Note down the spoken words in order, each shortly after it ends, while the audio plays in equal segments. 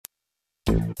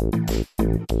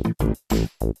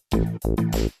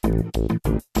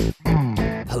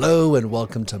Hello and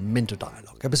welcome to Minter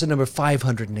Dialogue, episode number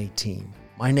 518.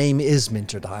 My name is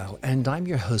Minter Dial and I'm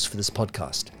your host for this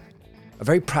podcast, a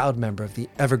very proud member of the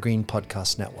Evergreen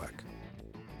Podcast Network.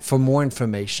 For more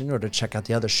information or to check out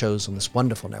the other shows on this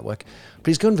wonderful network,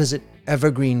 please go and visit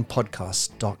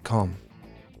evergreenpodcast.com.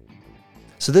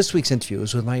 So this week's interview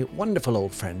is with my wonderful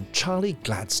old friend, Charlie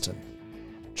Gladstone.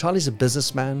 Charlie's a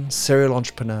businessman, serial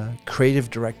entrepreneur, creative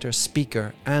director,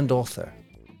 speaker, and author.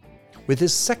 With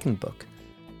his second book,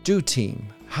 Do Team,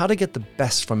 How to Get the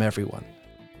Best from Everyone,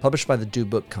 published by the Do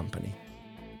Book Company,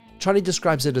 Charlie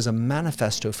describes it as a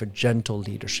manifesto for gentle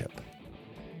leadership.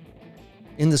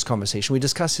 In this conversation, we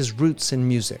discuss his roots in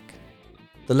music,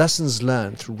 the lessons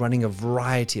learned through running a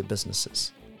variety of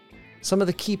businesses, some of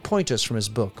the key pointers from his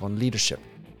book on leadership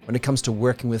when it comes to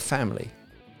working with family,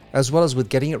 as well as with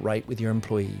getting it right with your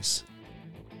employees.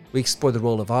 We explore the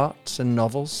role of art and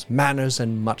novels, manners,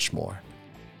 and much more.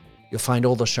 You'll find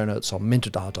all the show notes on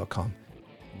minterdial.com.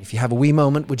 And if you have a wee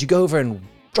moment, would you go over and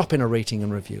drop in a rating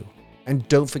and review? And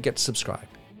don't forget to subscribe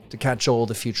to catch all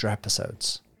the future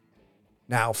episodes.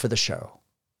 Now for the show.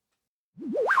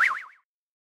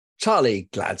 Charlie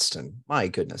Gladstone, my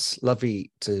goodness,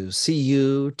 lovely to see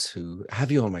you, to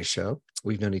have you on my show.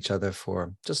 We've known each other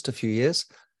for just a few years,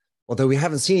 although we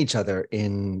haven't seen each other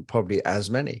in probably as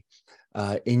many.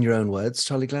 In your own words,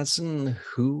 Charlie Gladstone,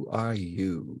 who are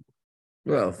you?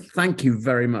 Well, thank you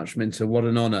very much, Minter. What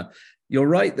an honor. You're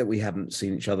right that we haven't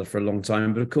seen each other for a long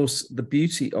time, but of course, the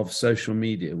beauty of social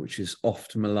media, which is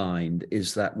oft maligned,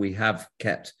 is that we have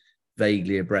kept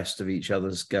vaguely abreast of each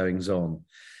other's goings on.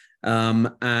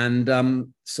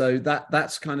 So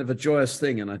that's kind of a joyous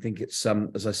thing. And I think it's,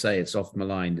 as I say, it's oft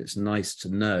maligned. It's nice to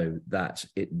know that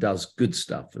it does good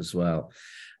stuff as well.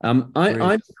 I'm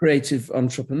a creative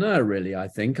entrepreneur, really. I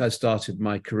think I started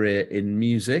my career in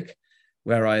music,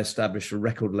 where I established a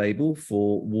record label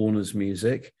for Warner's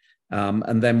Music,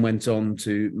 and then went on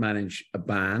to manage a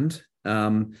band.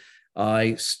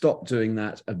 I stopped doing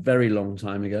that a very long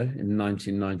time ago in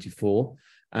 1994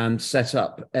 and set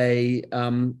up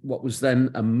what was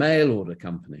then a mail order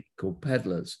company called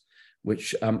Peddlers,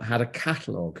 which had a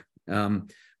catalogue,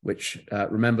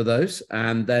 remember those?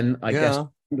 And then I guess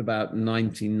about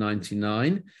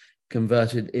 1999,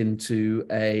 converted into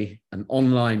an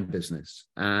online business.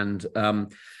 And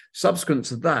subsequent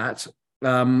to that,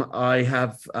 I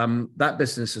have that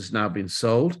business has now been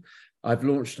sold. I've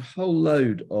launched a whole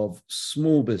load of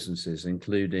small businesses,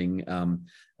 including a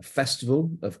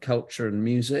festival of culture and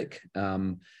music,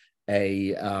 a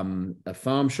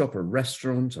farm shop, a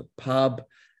restaurant, a pub,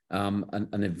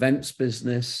 an events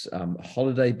business, a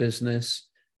holiday business.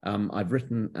 I've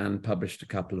written and published a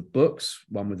couple of books,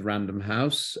 one with Random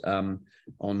House called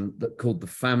The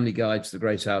Family Guide to the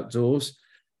Great Outdoors,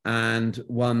 and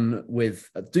one with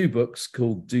Do Books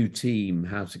called Do Team,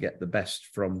 How to Get the Best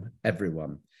from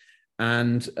Everyone.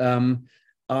 And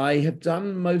I have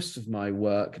done most of my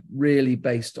work really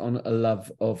based on a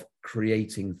love of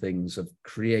creating things, of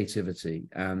creativity,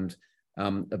 and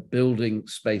of building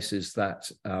spaces that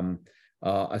are,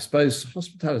 I suppose,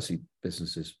 hospitality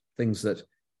businesses, things that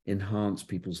enhance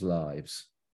people's lives,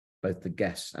 both the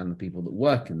guests and the people that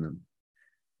work in them.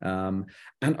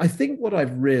 And I think what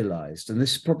I've realized, and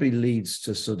this probably leads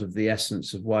to sort of the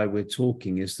essence of why we're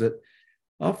talking, is that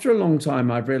after a long time,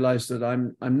 I've realized that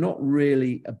I'm not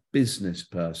really a business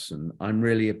person. I'm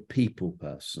really a people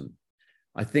person.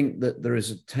 I think that there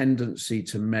is a tendency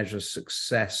to measure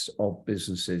success of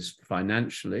businesses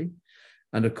financially.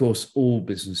 And of course, all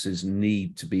businesses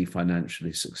need to be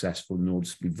financially successful in order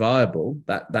to be viable.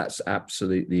 That's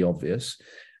absolutely obvious.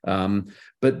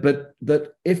 But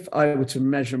that if I were to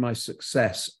measure my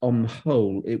success on the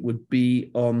whole, it would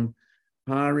be on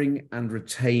hiring and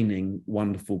retaining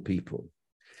wonderful people.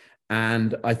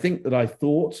 And I think that I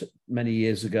thought many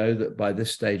years ago that by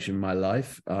this stage in my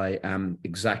life, I am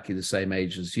exactly the same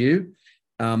age as you,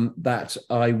 that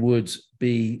I would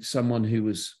be someone who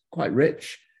was quite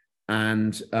rich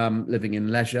and living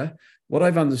in leisure. What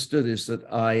I've understood is that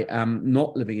I am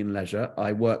not living in leisure.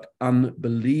 I work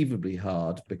unbelievably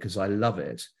hard because I love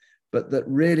it, but that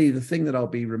really the thing that I'll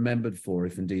be remembered for,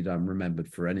 if indeed I'm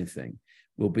remembered for anything,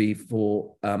 will be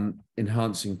for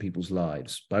enhancing people's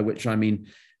lives, by which I mean,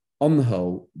 on the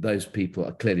whole, those people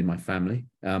are clearly my family,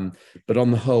 but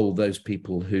on the whole, those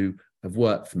people who have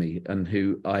worked for me and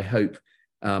who I hope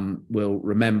will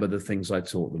remember the things I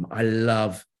taught them. I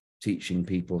love teaching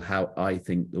people how I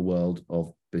think the world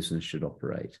of business should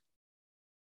operate.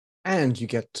 And you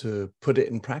get to put it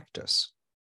in practice.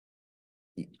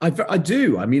 I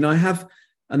do. I mean, I have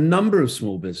a number of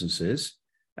small businesses.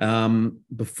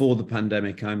 Before the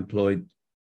pandemic, I employed,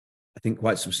 I think,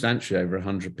 quite substantially over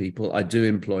 100 people. I do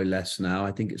employ less now.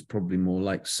 I think it's probably more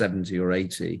like 70 or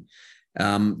 80.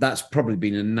 That's probably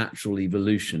been a natural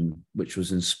evolution, which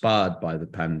was inspired by the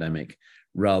pandemic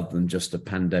rather than just a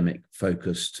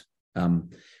pandemic-focused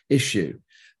issue.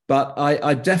 But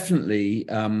I definitely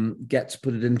get to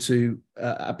put it into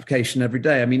application every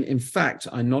day. I mean, in fact,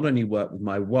 I not only work with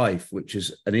my wife, which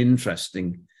is an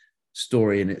interesting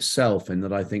story in itself, in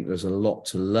that I think there's a lot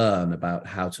to learn about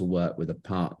how to work with a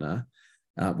partner.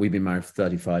 We've been married for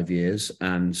 35 years.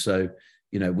 And so,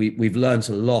 you know, we've learned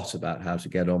a lot about how to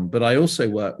get on. But I also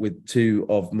work with two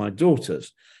of my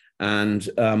daughters. And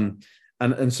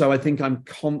so I think I'm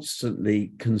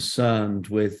constantly concerned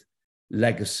with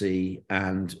legacy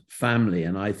and family.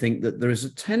 And I think that there is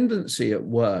a tendency at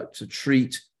work to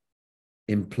treat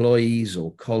employees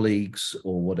or colleagues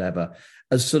or whatever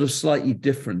as sort of slightly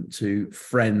different to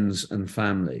friends and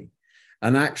family.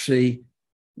 And actually,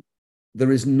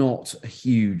 there is not a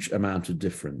huge amount of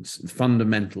difference. The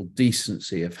fundamental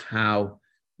decency of how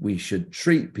we should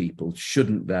treat people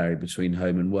shouldn't vary between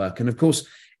home and work. And of course,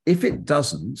 if it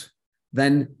doesn't,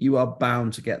 then you are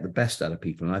bound to get the best out of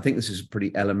people. And I think this is a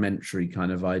pretty elementary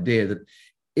kind of idea, that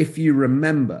if you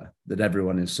remember that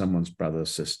everyone is someone's brother,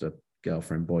 sister,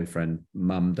 girlfriend, boyfriend,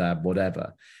 mum, dad,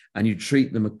 whatever, and you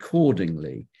treat them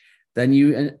accordingly, then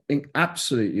you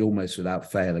absolutely, almost without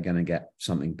fail, are going to get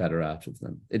something better out of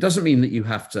them. It doesn't mean that you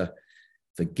have to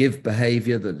forgive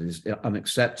behavior that is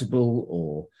unacceptable,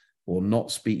 or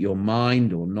not speak your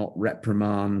mind, or not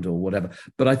reprimand, or whatever.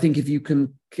 But I think if you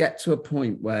can get to a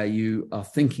point where you are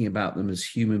thinking about them as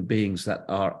human beings that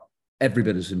are every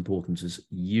bit as important as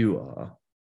you are,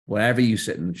 wherever you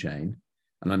sit in the chain,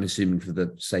 and I'm assuming for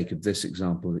the sake of this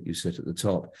example that you sit at the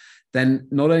top, then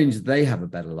not only do they have a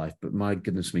better life, but my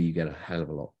goodness me, you get a hell of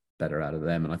a lot better out of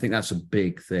them. And I think that's a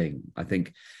big thing. I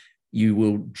think you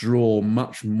will draw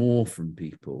much more from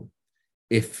people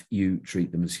if you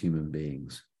treat them as human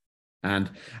beings.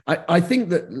 And I think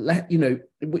that, you know,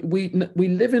 we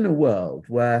live in a world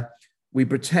where we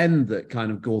pretend that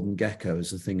kind of Gordon Gekko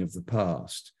is a thing of the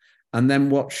past, and then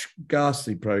watch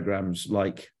ghastly programs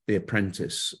like The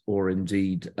Apprentice, or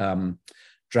indeed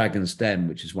Dragon's Den,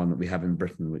 which is one that we have in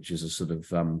Britain, which is a sort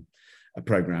of a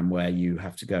program where you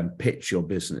have to go and pitch your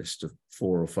business to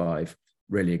 4 or 5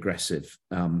 really aggressive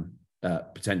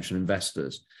potential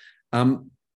investors.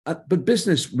 But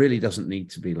business really doesn't need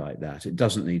to be like that. It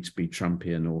doesn't need to be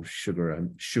Trumpian or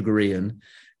sugarian.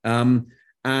 I'm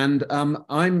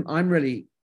really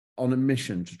on a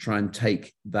mission to try and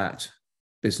take that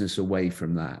business away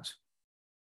from that.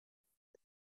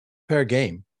 Fair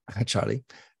game, Charlie.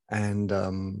 And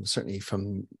certainly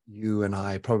from you and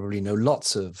I probably know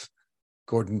lots of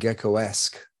Gordon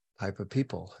Gekko-esque type of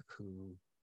people who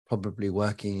probably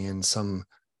working in some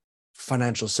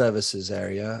financial services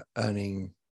area,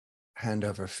 earning hand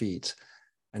over feet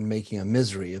and making a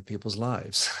misery of people's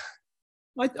lives.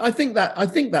 I think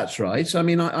that's right. I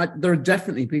mean, there are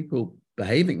definitely people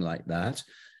behaving like that.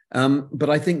 But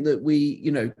I think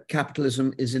that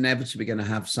capitalism is inevitably going to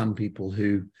have some people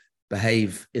who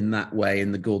behave in that way,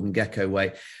 in the Gordon Gekko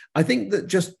way. I think that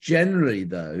just generally,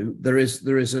 though, there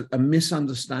is a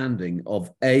misunderstanding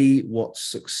of what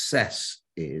success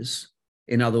is.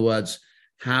 In other words,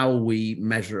 how we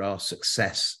measure our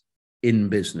success in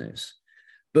business,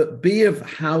 but B, of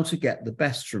how to get the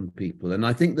best from people. And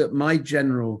I think that my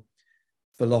general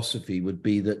philosophy would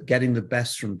be that getting the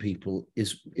best from people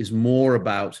is more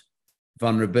about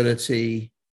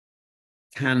vulnerability,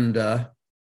 candor,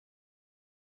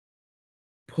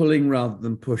 pulling rather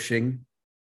than pushing,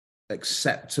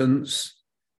 acceptance,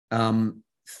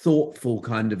 thoughtful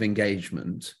kind of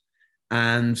engagement.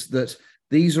 And that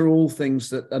these are all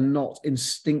things that are not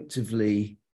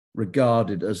instinctively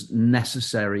regarded as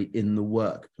necessary in the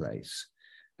workplace,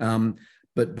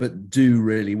 but do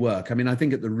really work. I mean, I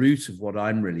think at the root of what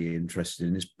I'm really interested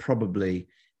in is probably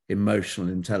emotional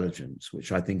intelligence,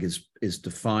 which I think is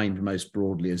defined most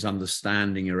broadly as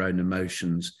understanding your own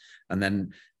emotions, and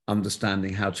then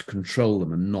understanding how to control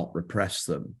them and not repress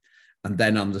them, and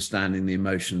then understanding the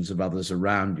emotions of others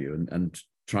around you and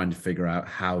trying to figure out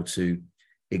how to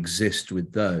exist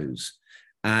with those.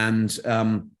 And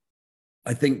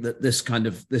I think that this kind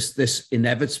of this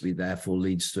inevitably therefore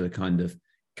leads to a kind of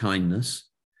kindness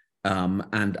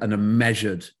and a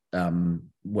measured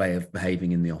way of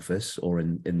behaving in the office or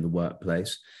in the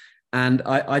workplace. And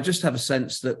I just have a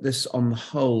sense that this on the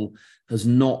whole has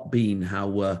not been how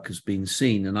work has been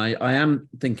seen. And I am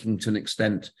thinking to an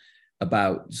extent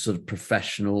about sort of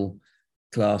professional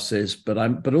classes, but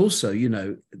also,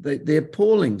 the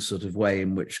appalling sort of way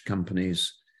in which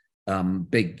companies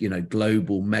big,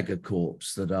 global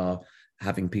megacorps that are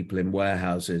having people in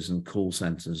warehouses and call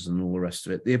centers and all the rest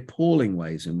of it, the appalling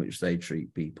ways in which they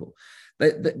treat people.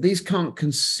 These can't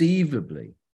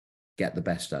conceivably get the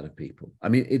best out of people. I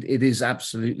mean, it is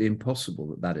absolutely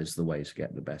impossible that is the way to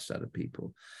get the best out of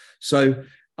people. So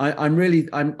I'm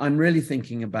really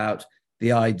thinking about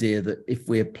the idea that if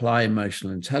we apply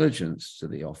emotional intelligence to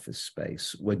the office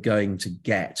space, we're going to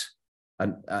get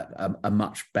a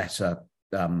much better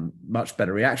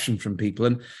reaction from people.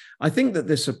 And I think that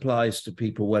this applies to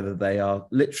people, whether they are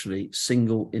literally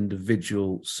single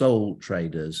individual sole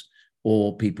traders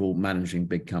or people managing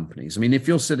big companies. I mean, if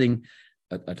you're sitting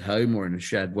at home or in a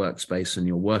shared workspace and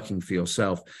you're working for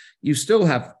yourself, you still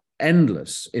have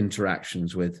endless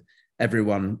interactions with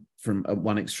everyone from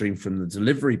one extreme, from the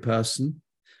delivery person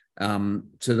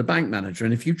to the bank manager.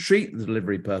 And if you treat the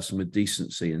delivery person with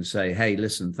decency and say, hey,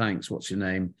 listen, thanks, what's your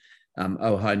name?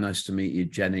 Oh, hi, nice to meet you,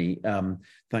 Jenny.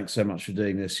 Thanks so much for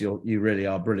doing this. You really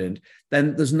are brilliant.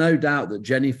 Then there's no doubt that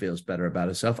Jenny feels better about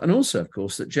herself. And also, of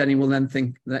course, that Jenny will then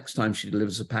think the next time she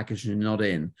delivers a package and you're not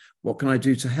in, what can I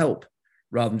do to help?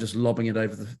 Rather than just lobbing it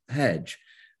over the hedge.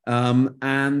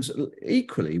 And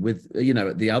equally with,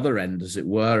 at the other end, as it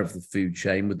were, of the food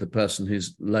chain, with the person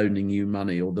who's loaning you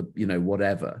money or the,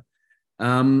 whatever,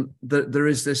 there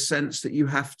is this sense that you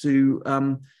have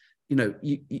to,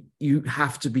 you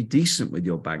have to be decent with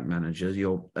your bank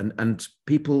manager, and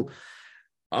people,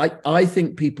 I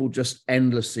think people just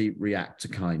endlessly react to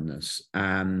kindness.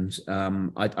 And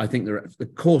I think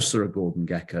of course there are Gordon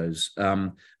Geckos,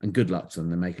 and good luck to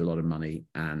them. They make a lot of money,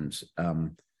 and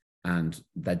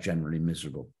they're generally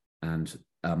miserable. And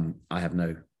I have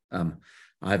no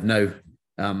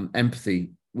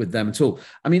empathy with them at all.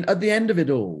 I mean, at the end of it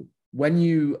all, when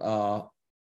you are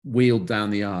wheeled down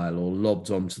the aisle or lobbed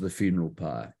onto the funeral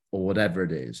pyre or whatever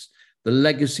it is, the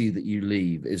legacy that you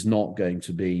leave is not going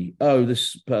to be, oh,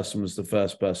 this person was the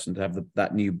first person to have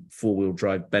that new four-wheel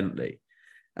drive Bentley,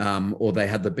 or they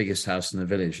had the biggest house in the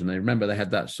village. And they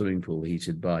had that swimming pool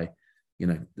heated by,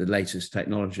 the latest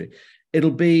technology.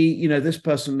 It'll be, this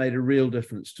person made a real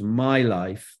difference to my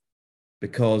life,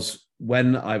 because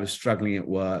when I was struggling at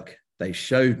work, they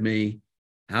showed me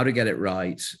how to get it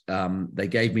right. They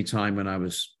gave me time when I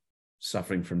was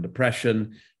suffering from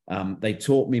depression. They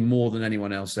taught me more than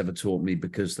anyone else ever taught me,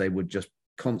 because they would just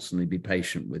constantly be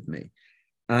patient with me.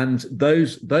 And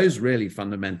those really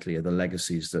fundamentally are the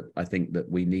legacies that I think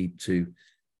that we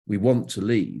want to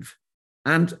leave.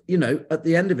 And, at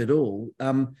the end of it all,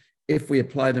 if we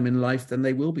apply them in life, then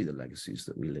they will be the legacies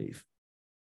that we leave.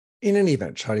 In any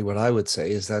event, Charlie, what I would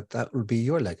say is that would be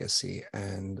your legacy.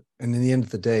 And in the end of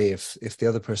the day, if the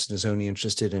other person is only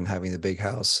interested in having the big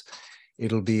house,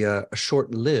 it'll be a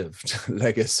short-lived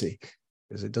legacy,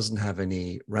 because it doesn't have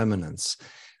any remnants.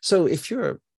 So if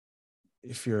you're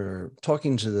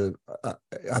talking to the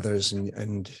others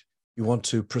and you want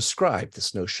to prescribe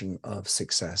this notion of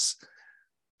success,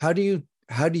 how do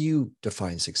you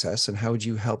define success, and how would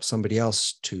you help somebody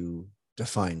else to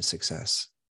define success?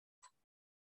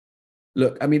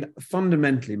 Look, I mean,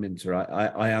 fundamentally, Minter,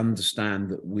 I understand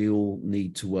that we all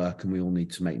need to work and we all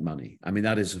need to make money. I mean,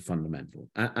 that is a fundamental.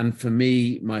 And for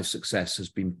me, my success has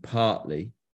been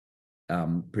partly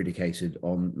predicated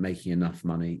on making enough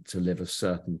money to live a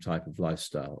certain type of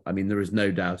lifestyle. I mean, there is no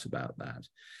doubt about that.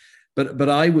 But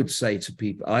I would say to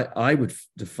people, I would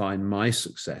define my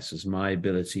success as my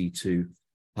ability to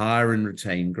hire and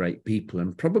retain great people,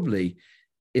 and probably,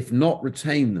 if not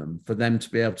retain them, for them to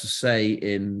be able to say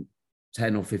in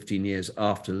 10 or 15 years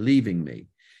after leaving me,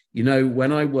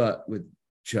 when I worked with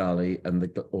Charlie and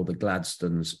the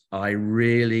Gladstones, they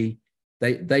really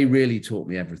taught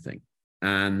me everything.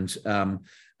 And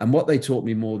what they taught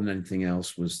me more than anything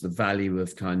else was the value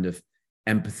of kind of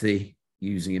empathy,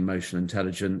 using emotional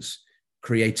intelligence,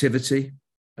 creativity,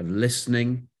 of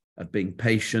listening, of being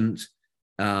patient,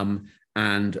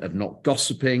 and of not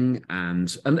gossiping,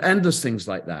 and endless things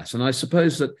like that. And I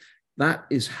suppose that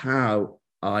is how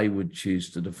I would choose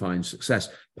to define success,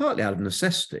 partly out of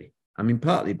necessity. I mean,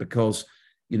 partly because,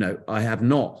 I have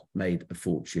not made a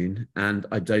fortune, and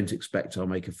I don't expect I'll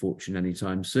make a fortune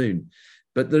anytime soon.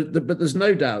 But there's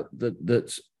no doubt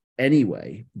that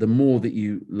anyway, the more that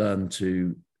you learn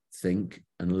to think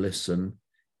and listen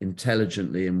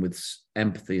intelligently and with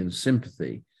empathy and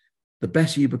sympathy, the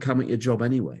better you become at your job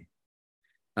anyway.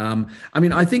 I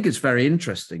mean, I think it's very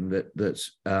interesting that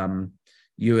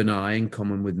you and I, in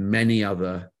common with many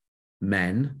other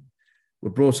men, were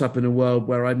brought up in a world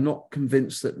where I'm not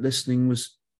convinced that listening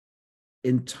was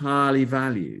entirely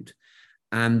valued,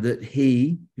 and that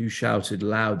he who shouted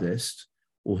loudest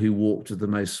or who walked with the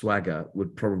most swagger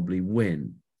would probably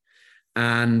win.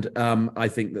 And I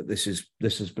think that this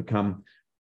has become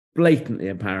blatantly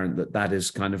apparent that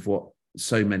is kind of what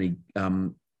so many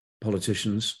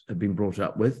politicians have been brought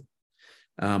up with.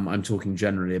 I'm talking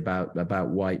generally about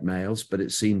white males, but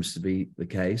it seems to be the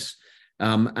case,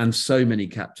 and so many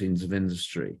captains of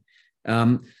industry.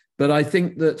 But I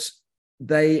think that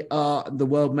the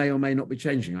world may or may not be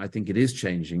changing. I think it is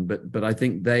changing, but I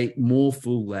think they more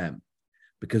fool them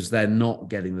because they're not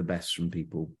getting the best from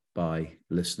people by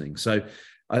listening. So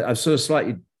I'm sort of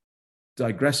slightly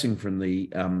digressing from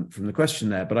the question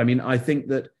there, but I mean, I think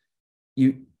that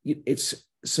it's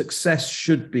success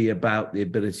should be about the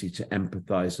ability to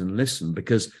empathize and listen,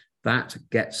 because that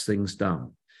gets things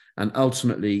done. And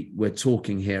ultimately, we're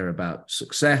talking here about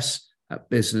success at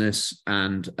business,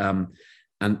 and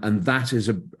that is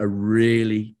a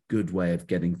really good way of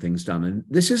getting things done. And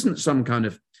this isn't some kind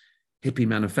of hippie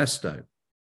manifesto.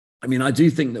 I mean, I do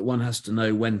think that one has to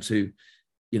know when to,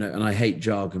 and I hate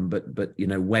jargon, but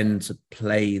when to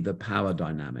play the power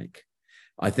dynamic.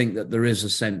 I think that there is a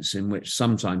sense in which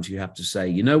sometimes you have to say,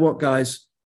 you know what, guys,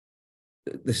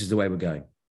 this is the way we're going.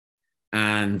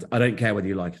 And I don't care whether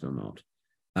you like it or not.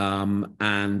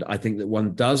 And I think that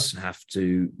one does have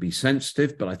to be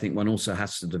sensitive, but I think one also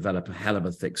has to develop a hell of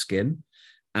a thick skin.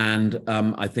 And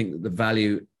I think that the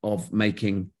value of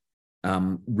making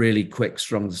really quick,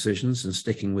 strong decisions and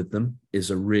sticking with them is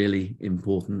a really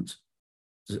important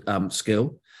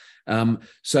skill.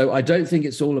 So I don't think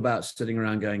it's all about sitting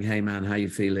around going, hey, man, how you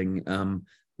feeling?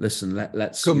 Listen,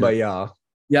 let's... Kumbaya.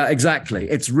 Yeah, exactly.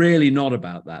 It's really not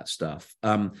about that stuff.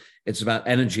 It's about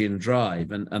energy and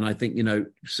drive. And I think,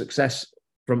 success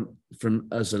from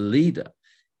as a leader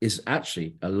is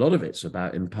actually, a lot of it's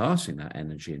about imparting that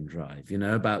energy and drive,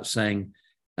 about saying,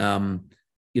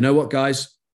 you know what,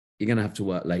 guys, you're going to have to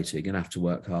work later. You're going to have to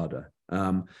work harder.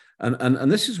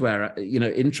 And this is where,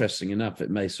 interesting enough, it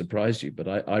may surprise you,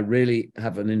 but I really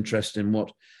have an interest in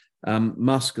what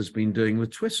Musk has been doing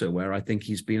with Twitter, where I think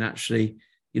he's been actually,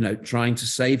 trying to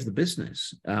save the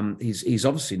business. He's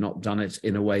obviously not done it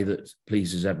in a way that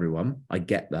pleases everyone. I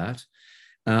get that.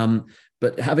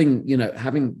 But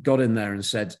having got in there and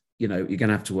said, you're going to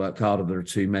have to work harder. There are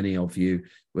too many of you.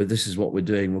 Well, this is what we're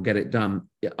doing. We'll get it done.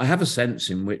 I have a sense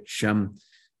in which,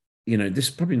 this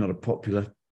is probably not a popular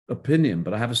opinion,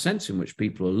 but I have a sense in which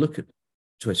people will look at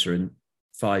Twitter in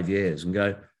 5 years and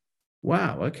go,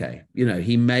 wow, okay.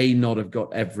 He may not have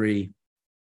got every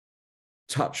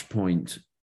touch point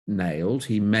nailed.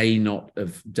 He may not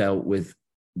have dealt with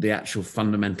the actual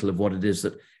fundamental of what it is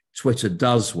that Twitter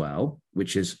does well,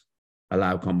 which is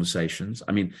allow conversations.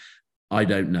 I mean, I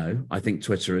don't know. I think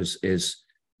Twitter is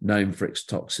known for its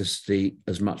toxicity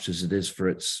as much as it is for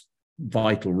its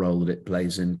vital role that it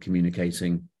plays in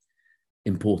communicating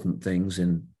important things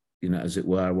in, as it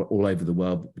were, all over the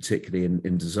world, particularly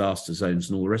in disaster zones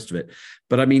and all the rest of it.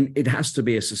 But I mean, it has to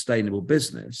be a sustainable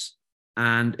business.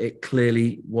 And it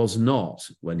clearly was not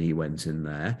when he went in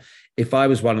there. If I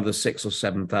was one of the 6,000 or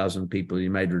 7,000 people he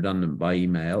made redundant by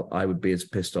email, I would be as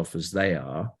pissed off as they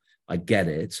are. I get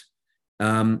it.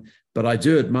 But I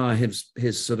do admire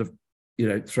his sort of,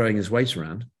 throwing his weight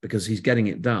around, because he's getting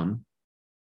it done.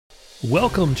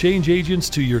 Welcome, change agents,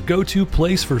 to your go-to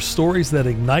place for stories that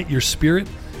ignite your spirit,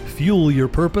 fuel your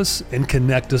purpose, and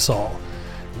connect us all.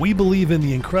 We believe in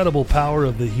the incredible power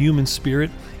of the human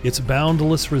spirit, its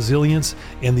boundless resilience,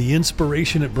 and the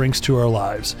inspiration it brings to our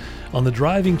lives. On the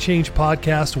Driving Change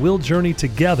podcast, we'll journey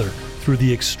together through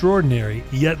the extraordinary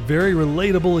yet very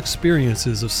relatable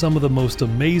experiences of some of the most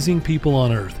amazing people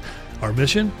on earth. Our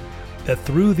mission? That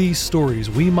through these stories,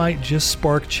 we might just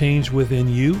spark change within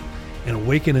you and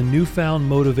awaken a newfound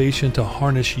motivation to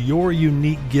harness your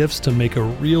unique gifts to make a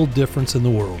real difference in the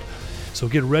world. So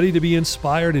get ready to be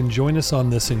inspired and join us on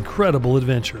this incredible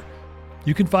adventure.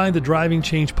 You can find the Driving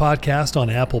Change podcast on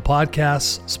Apple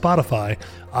Podcasts, Spotify,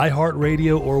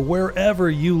 iHeartRadio, or wherever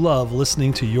you love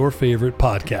listening to your favorite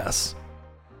podcasts.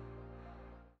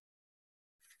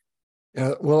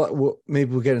 Well,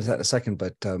 maybe we'll get into that in a second,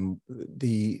 but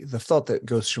the thought that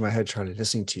goes through my head, Charlie,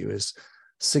 listening to you is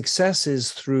success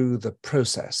is through the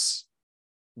process,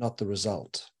 not the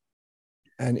result.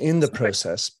 And in the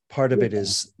process, part of it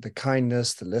is the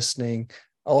kindness, the listening,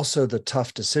 also the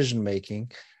tough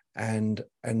decision-making. And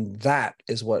that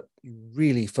is what you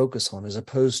really focus on, as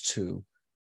opposed to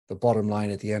the bottom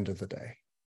line at the end of the day.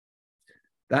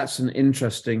 That's an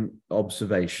interesting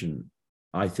observation.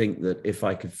 I think that if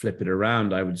I could flip it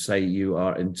around, I would say you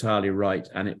are entirely right.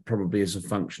 And it probably is a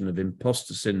function of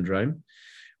imposter syndrome,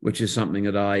 which is something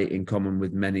that I, in common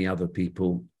with many other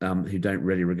people who don't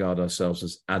really regard ourselves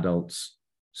as adults,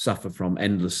 suffer from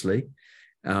endlessly.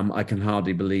 I can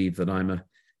hardly believe that I'm a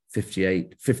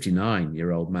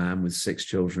 59-year-old man with 6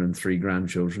 children and 3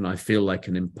 grandchildren. I feel like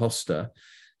an imposter.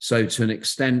 So to an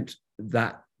extent,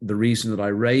 that the reason that I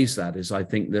raise that is I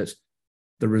think that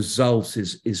the result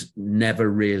is never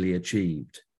really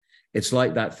achieved. It's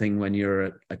like that thing when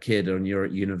you're a kid and you're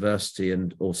at university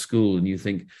or school and you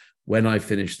think, when I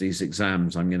finish these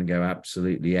exams, I'm going to go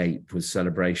absolutely ape with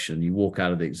celebration. You walk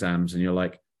out of the exams and you're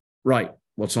like, right,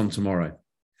 what's on tomorrow?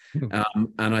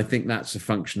 And I think that's a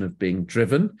function of being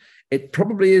driven. It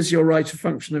probably is, you're right, a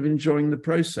function of enjoying the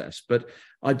process, but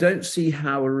I don't see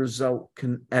how a result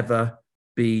can ever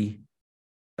be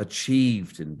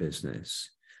achieved in business.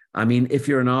 I mean, if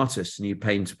you're an artist and you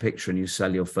paint a picture and you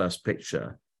sell your first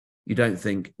picture, you don't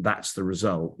think that's the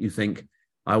result. You think,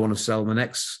 I want to sell the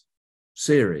next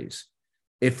series.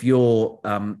 If you're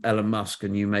Elon Musk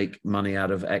and you make money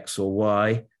out of X or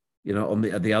Y,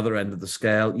 at the other end of the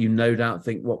scale, you no doubt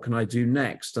think, what can I do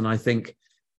next? And I think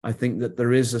that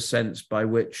there is a sense by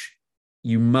which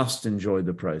you must enjoy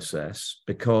the process,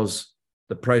 because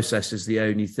the process is the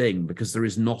only thing, because there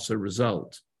is not a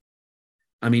result.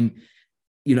 I mean,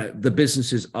 the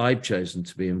businesses I've chosen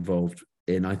to be involved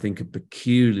in, I think, are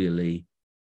peculiarly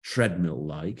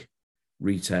treadmill-like: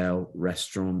 retail,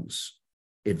 restaurants,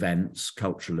 events,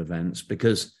 cultural events,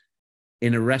 because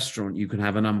in a restaurant, you can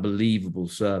have an unbelievable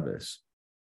service.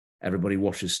 Everybody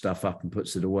washes stuff up and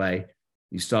puts it away.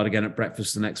 You start again at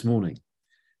breakfast the next morning.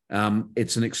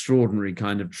 It's an extraordinary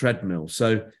kind of treadmill.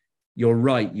 So you're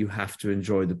right, you have to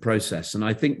enjoy the process. And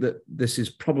I think that this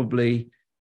is probably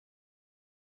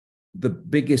the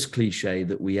biggest cliche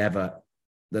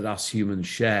that us humans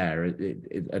share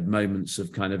at moments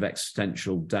of kind of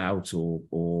existential doubt or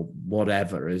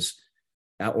whatever,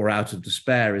 or out of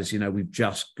despair, is, we've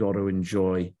just got to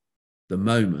enjoy the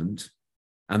moment,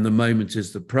 and the moment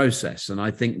is the process. And I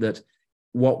think that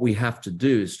what we have to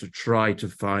do is to try to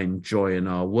find joy in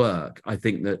our work. I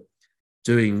think that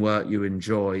doing work you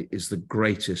enjoy is the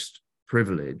greatest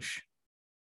privilege,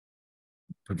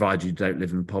 provided you don't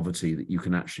live in poverty, that you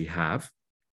can actually have.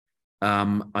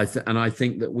 And I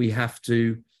think that we have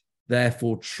to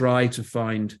therefore try to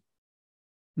find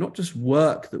not just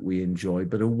work that we enjoy,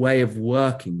 but a way of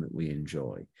working that we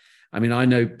enjoy. I mean, I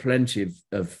know plenty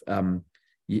of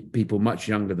people much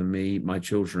younger than me, my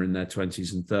children in their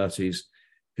 20s and 30s,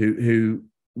 who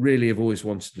really have always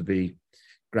wanted to be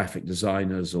graphic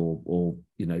designers or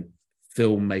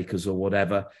filmmakers or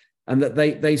whatever, and that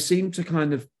they seem to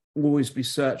kind of always be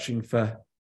searching for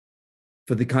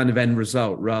the kind of end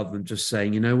result, rather than just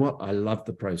saying, you know what, I love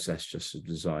the process just of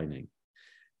designing.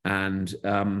 And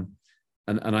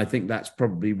I think that's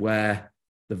probably where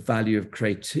the value of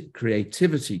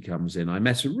creativity comes in. I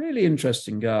met a really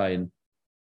interesting guy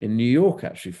in New York,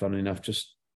 actually, funnily enough,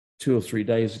 just 2 or 3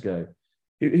 days ago,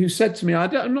 who said to me,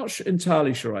 I'm not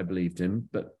entirely sure I believed him,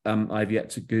 but I've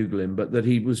yet to Google him, but that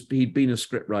he'd been a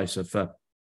scriptwriter for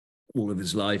all of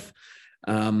his life,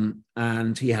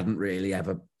 and he hadn't really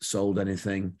ever sold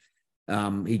anything.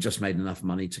 He just made enough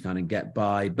money to kind of get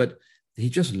by, but he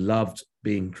just loved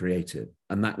being creative,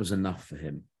 and that was enough for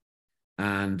him.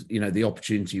 And, the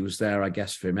opportunity was there, I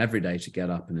guess, for him every day to get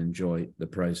up and enjoy the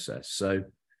process. So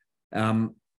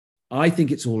I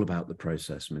think it's all about the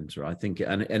process, Minter. I think,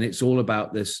 and it's all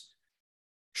about this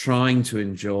trying to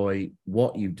enjoy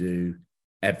what you do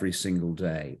every single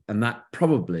day. And that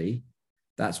probably,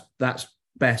 that's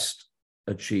best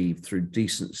achieved through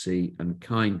decency and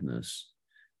kindness,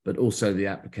 but also the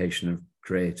application of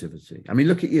creativity. I mean,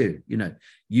 look at you,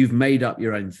 you've made up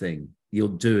your own thing. You're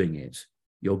doing it.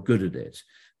 You're good at it.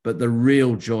 But the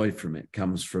real joy from it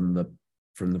comes from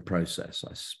the process,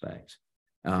 I suspect.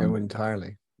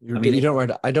 Entirely.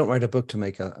 I don't write a book to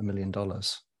make $1 million.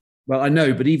 Well, I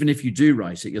know, but even if you do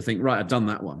write it, you'll think, right, I've done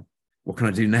that one. What can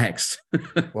I do next?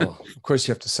 Well, of course,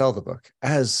 you have to sell the book,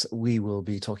 as we will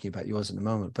be talking about yours in a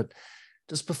moment. But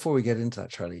just before we get into that,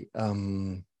 Charlie, I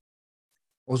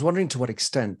was wondering to what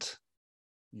extent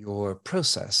your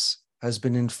process has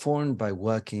been informed by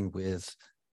working with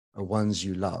ones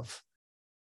you love,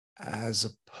 as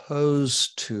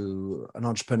opposed to an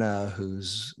entrepreneur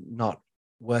who's not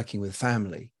working with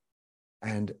family,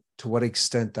 and to what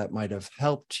extent that might have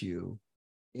helped you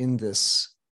in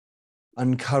this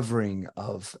uncovering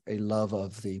of a love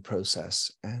of the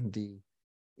process and the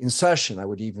insertion, I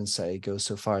would even say, go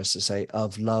so far as to say,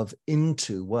 of love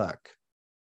into work.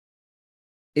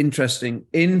 Interesting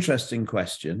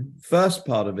question. First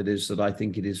part of it is that I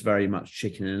think it is very much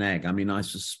chicken and egg. I mean, I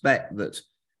suspect that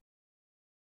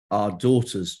our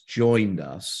daughters joined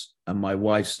us and my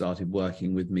wife started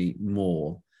working with me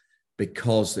more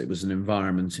because it was an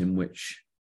environment in which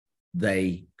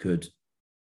they could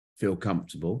feel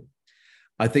comfortable.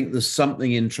 I think there's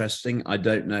something interesting. I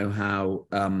don't know how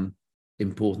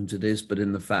important it is, but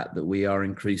in the fact that we are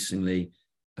increasingly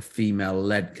a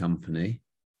female-led company,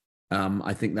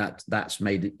 I think that's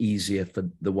made it easier for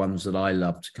the ones that I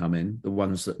love to come in. The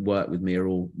ones that work with me are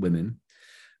all women.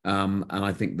 And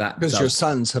I think that because your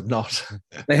sons have not.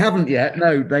 They haven't yet.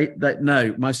 No,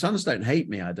 no. My sons don't hate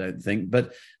me, I don't think.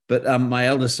 But my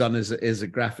eldest son is a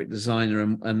graphic designer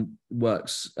and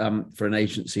works for an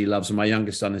agency he loves. And my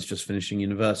youngest son is just finishing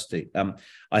university.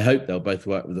 I hope they'll both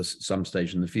work with us at some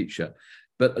stage in the future.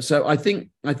 But so I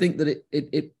think that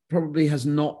it probably has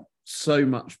not so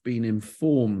much been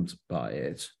informed by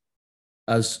it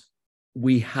as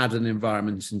we had an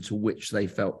environment into which they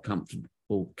felt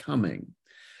comfortable coming.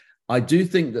 I do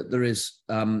think that there is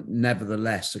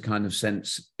nevertheless a kind of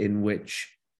sense in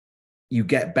which you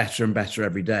get better and better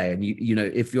every day. And you know,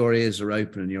 if your ears are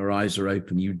open and your eyes are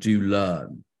open, you do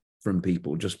learn from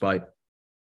people just by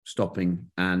stopping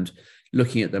and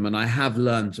looking at them. And I have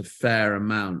learned a fair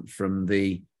amount from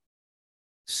the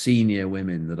senior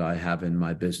women that I have in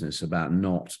my business about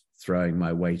not throwing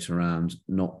my weight around,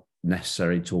 not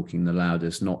necessarily talking the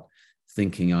loudest, not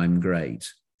thinking I'm great.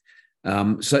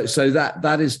 So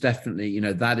that is definitely, you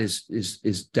know, that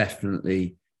is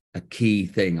definitely a key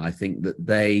thing. I think that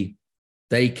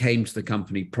they came to the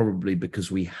company probably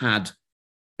because we had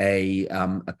a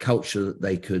culture that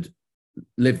they could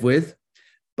live with,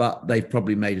 but they've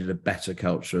probably made it a better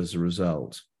culture as a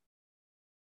result.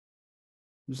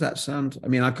 Does that sound? I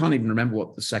mean, I can't even remember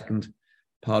what the second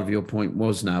part of your point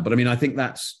was now, but I mean, I think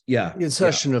that's, the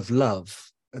insertion of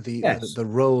love, the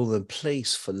role and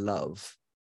place for love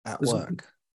at work.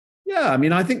 I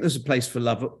mean, I think there's a place for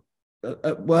love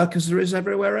at work as there is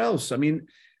everywhere else. I mean,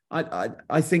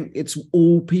 I think it's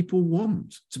all people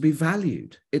want, to be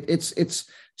valued. It's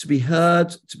to be heard,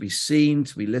 to be seen,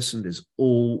 to be listened is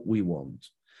all we want.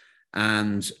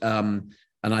 And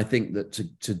I think that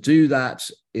to do that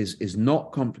is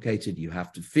not complicated. You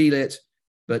have to feel it,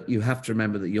 but you have to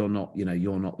remember that you're not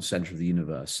the center of the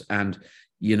universe. And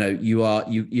you know, you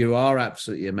are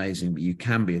absolutely amazing, but you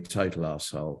can be a total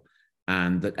arsehole,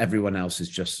 and that everyone else is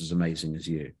just as amazing as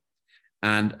you.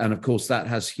 And of course, that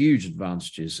has huge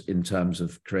advantages in terms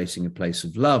of creating a place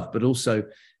of love, but also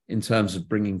in terms of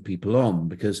bringing people on,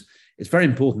 because it's very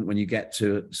important when you get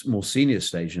to a more senior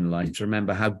stage in life to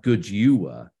remember how good you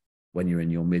were when you're in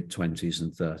your mid-20s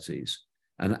and 30s,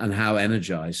 and how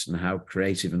energized and how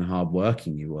creative and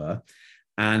hardworking you were.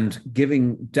 And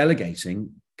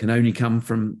delegating can only come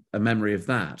from a memory of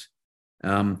that,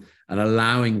 and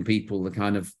allowing people the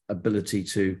kind of ability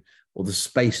to, or the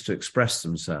space to express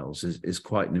themselves is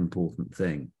quite an important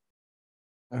thing.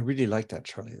 I really like that,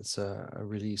 Charlie. It's a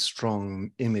really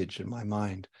strong image in my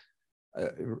mind.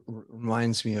 It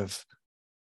reminds me of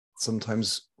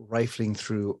sometimes rifling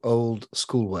through old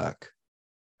schoolwork,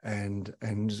 and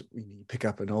you pick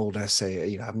up an old essay.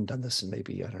 You know, I haven't done this in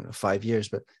maybe, 5 years,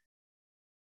 but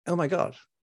oh my God,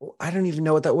 I don't even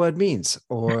know what that word means.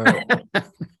 Or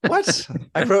what?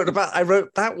 I wrote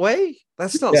that way?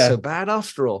 That's not so bad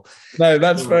after all. No,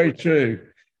 that's very true.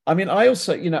 I mean, I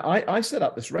also, I set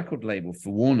up this record label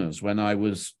for Warner's when I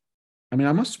must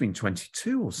have been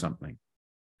 22 or something.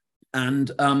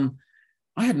 And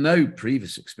I had no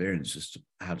previous experience as to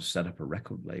how to set up a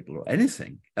record label or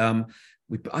anything. You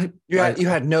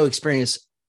had no experience,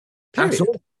 period. At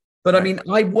all. But I mean,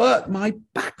 I worked my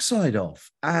backside off,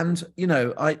 and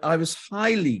I was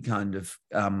highly kind of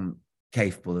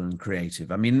capable and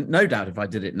creative. I mean, no doubt if I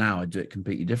did it now, I'd do it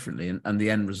completely differently, and the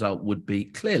end result would be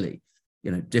clearly,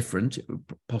 different. It would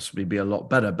possibly be a lot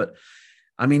better. But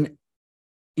I mean,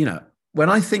 when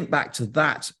I think back to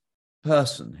that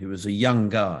person who was a young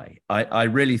guy, I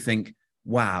really think,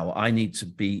 wow, I need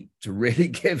to really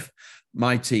give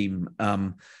my team,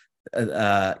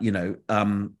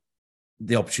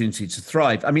 the opportunity to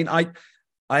thrive. I mean, I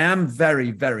am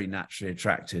very, very naturally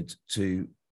attracted to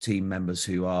team members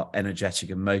who are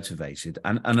energetic and motivated,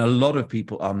 and a lot of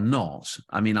people are not.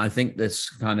 I mean, I think this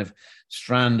kind of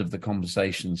strand of the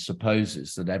conversation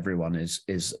supposes that everyone is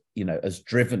as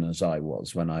driven as I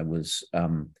was when I was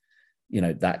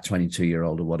that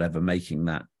 22-year-old or whatever making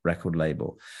that record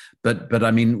label. But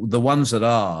I mean, the ones that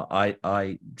are,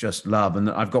 I just love. And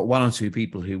I've got one or two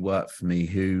people who work for me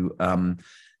who are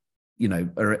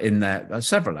in their,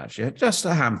 several actually, just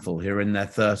a handful who are in their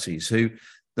 30s, who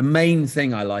the main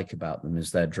thing I like about them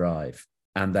is their drive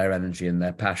and their energy and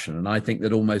their passion. And I think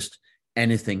that almost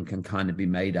anything can kind of be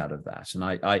made out of that. And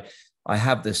I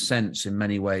have this sense in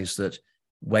many ways that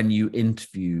when you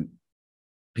interview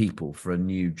people for a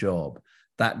new job,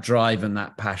 that drive and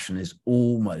that passion is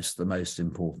almost the most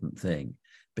important thing.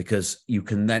 because you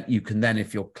can then,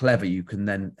 if you're clever, you can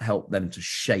then help them to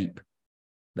shape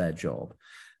their job.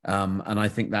 And I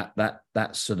think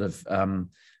that sort of,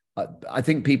 I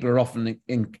think people are often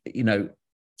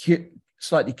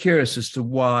slightly curious as to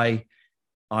why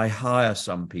I hire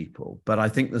some people, but I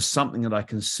think there's something that I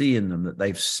can see in them that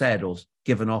they've said or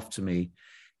given off to me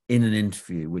in an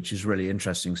interview, which is really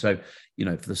interesting. So,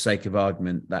 for the sake of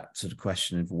argument, that sort of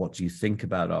question of what do you think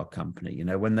about our company?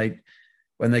 When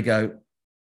they go,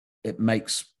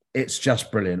 it's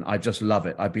just brilliant. I just love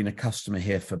it. I've been a customer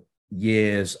here for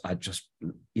years. I just,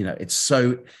 it's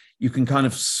so, you can kind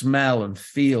of smell and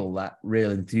feel that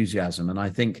real enthusiasm. And I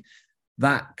think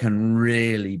that can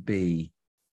really be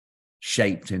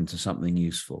shaped into something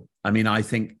useful. I mean, I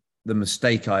think the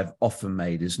mistake I've often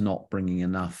made is not bringing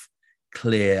enough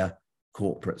clear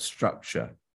corporate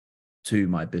structure to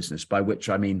my business, by which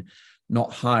I mean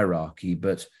not hierarchy,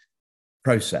 but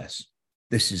process.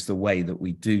 This is the way that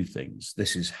we do things.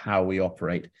 This is how we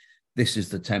operate. This is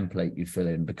the template you fill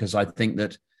in, because I think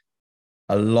that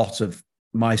a lot of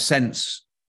my sense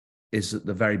is that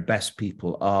the very best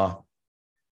people are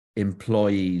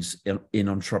employees in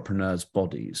entrepreneurs'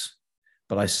 bodies.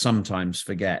 But I sometimes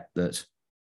forget that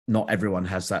not everyone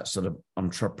has that sort of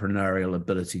entrepreneurial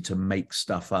ability to make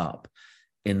stuff up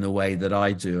in the way that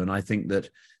I do. And I think that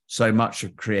so much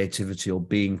of creativity or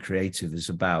being creative is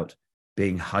about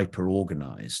being hyper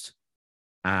organized.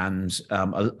 And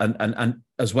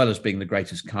as well as being the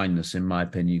greatest kindness, in my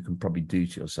opinion, you can probably do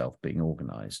to yourself, being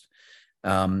organized.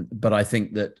 But I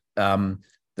think that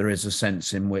there is a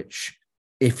sense in which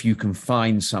if you can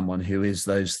find someone who is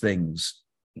those things,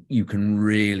 you can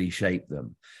really shape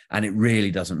them. And it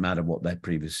really doesn't matter what their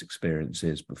previous experience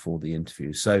is before the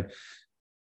interview. So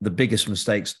the biggest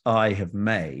mistakes I have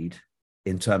made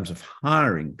in terms of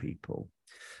hiring people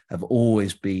have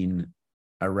always been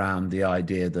around the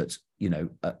idea that,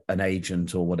 an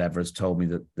agent or whatever has told me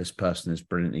that this person is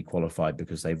brilliantly qualified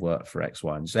because they've worked for X,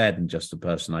 Y, and Z and just the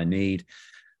person I need.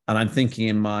 And I'm thinking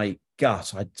in my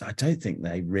gut, I don't think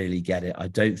they really get it. I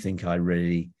don't think I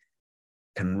really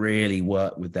can really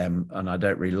work with them, and I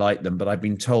don't really like them, but I've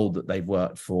been told that they've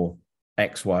worked for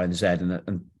X, Y, and Z,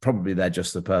 and probably they're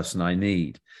just the person I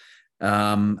need.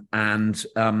 And that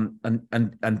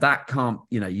can't,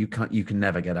 you can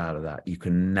never get out of that. You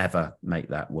can never make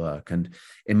that work. And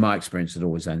in my experience, it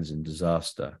always ends in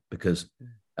disaster because,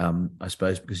 I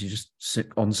suppose, because you just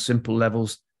on simple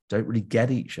levels don't really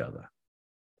get each other.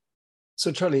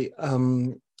 So Charlie, I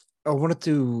wanted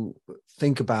to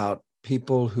think about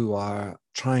people who are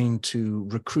trying to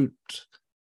recruit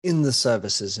in the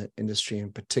services industry,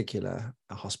 in particular,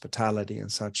 hospitality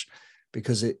and such,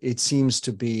 because it seems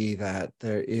to be that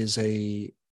there is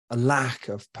a lack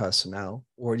of personnel,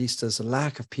 or at least there's a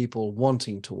lack of people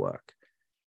wanting to work.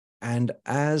 And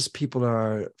as people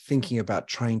are thinking about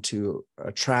trying to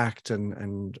attract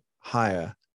and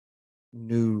hire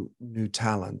new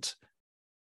talent,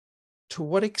 to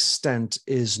what extent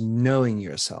is knowing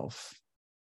yourself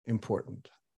important?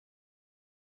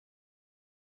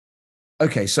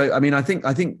 Okay, so I mean, I think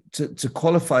to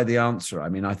qualify the answer, I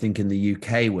mean, I think in the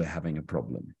UK we're having a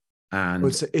problem, and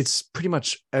it's pretty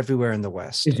much everywhere in the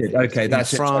West. Is it? Okay,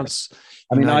 that's France,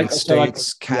 United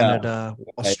States, Canada,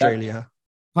 Australia.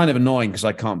 Kind of annoying because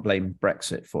I can't blame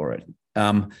Brexit for it.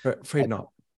 Afraid not.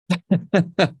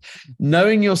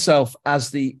 Knowing yourself as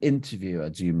the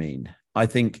interviewer, do you mean? I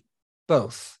think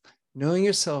both. Knowing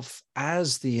yourself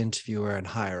as the interviewer and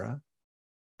hirer,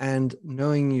 and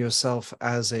knowing yourself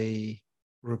as a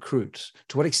recruit.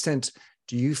 To what extent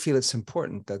do you feel it's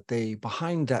important that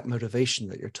behind that motivation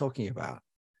that you're talking about,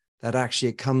 that actually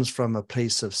it comes from a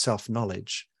place of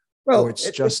self-knowledge, or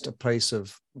it's just a place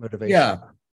of motivation? Yeah,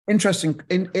 interesting.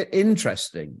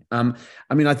 Interesting. I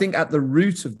mean, I think at the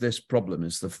root of this problem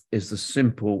is the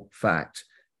simple fact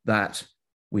that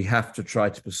we have to try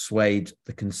to persuade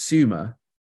the consumer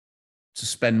to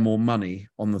spend more money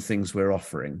on the things we're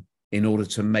offering in order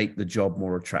to make the job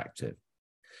more attractive.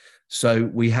 So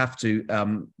we have to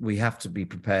be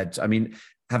prepared. I mean,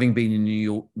 having been in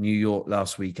New York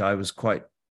last week, I was quite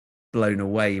blown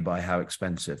away by how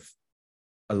expensive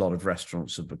a lot of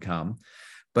restaurants have become.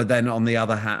 But then on the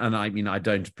other hand, and I mean, I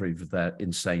don't approve of their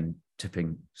insane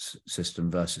tipping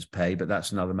system versus pay, but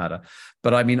that's another matter.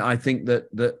 But I mean, I think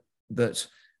that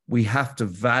we have to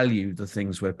value the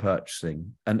things we're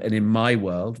purchasing. And in my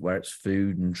world, where it's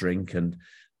food and drink and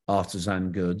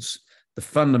artisan goods, the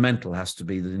fundamental has to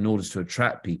be that in order to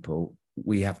attract people,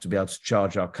 we have to be able to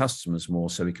charge our customers more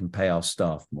so we can pay our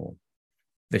staff more.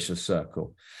 Vicious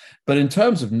circle. But in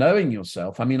terms of knowing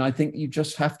yourself, I mean, I think you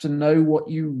just have to know what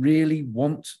you really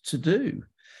want to do.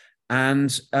 And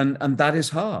that is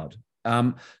hard.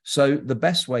 So the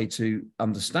best way to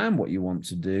understand what you want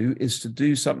to do is to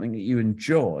do something that you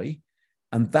enjoy,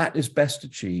 and that is best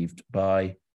achieved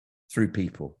through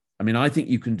people. I mean, I think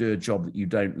you can do a job that you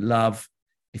don't love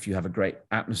if you have a great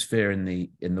atmosphere in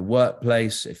the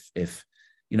workplace. If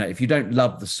you don't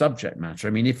love the subject matter.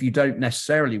 I mean, if you don't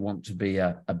necessarily want to be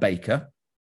a baker,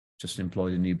 just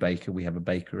employed a new baker. We have a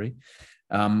bakery.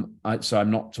 So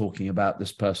I'm not talking about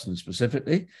this person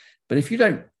specifically, but if you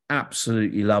don't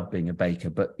absolutely love being a baker,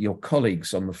 but your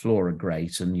colleagues on the floor are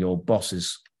great and your boss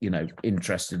is,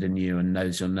 interested in you and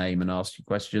knows your name and asks you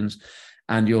questions,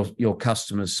 and your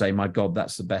customers say, my God,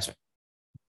 that's the best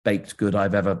baked good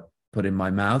I've ever put in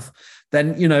my mouth,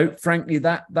 then, frankly,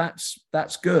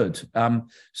 that's good.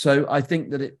 So I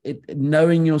think that it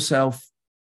knowing yourself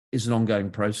is an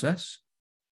ongoing process.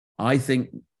 I think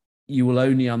you will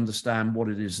only understand what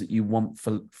it is that you want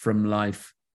from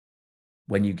life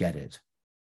when you get it.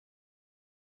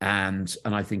 And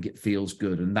I think it feels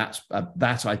good. And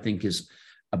that I think is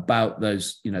about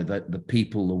those, the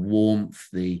people, the warmth,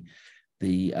 the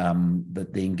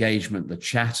engagement, the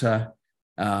chatter.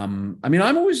 I mean,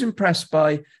 I'm always impressed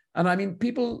by, and I mean,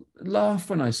 people laugh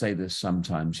when I say this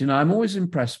sometimes, I'm always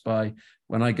impressed by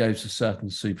when I go to certain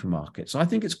supermarkets. I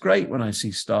think it's great when I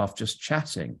see staff just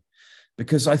chatting,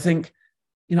 because I think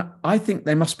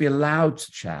they must be allowed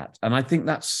to chat. And I think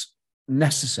that's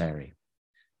necessary.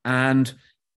 And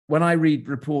when I read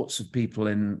reports of people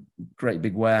in great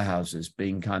big warehouses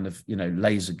being kind of,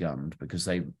 laser gunned because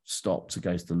they stopped to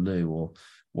go to the loo or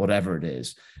whatever it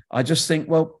is, I just think,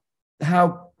 well,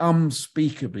 how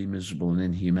unspeakably miserable and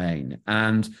inhumane.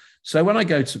 And so when I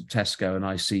go to Tesco and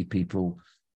I see people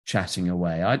chatting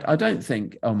away, I don't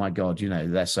think, oh my God,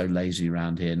 they're so lazy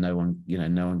around here. No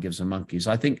one gives a monkeys.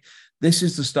 I think this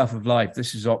is the stuff of life.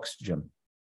 This is oxygen.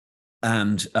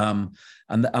 And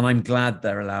I'm glad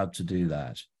they're allowed to do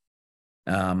that.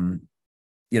 So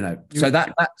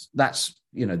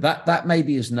that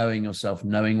maybe is knowing yourself,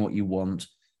 knowing what you want,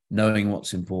 knowing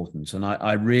what's important. And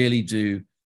I really do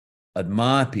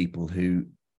admire people who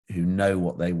know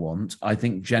what they want. I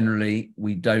think generally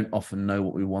we don't often know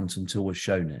what we want until we're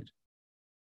shown it.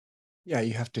 Yeah,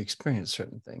 you have to experience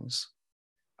certain things.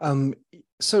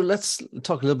 So let's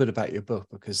talk a little bit about your book,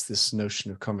 because this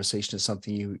notion of conversation is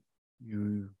something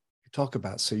you talk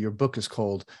about. So your book is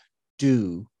called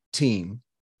Do Team: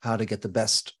 How to Get the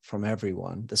Best from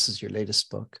Everyone. This is your latest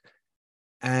book.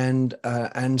 And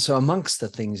so amongst the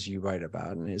things you write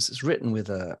about, and it's written with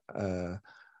a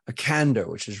candor,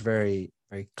 which is very,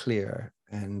 very clear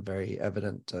and very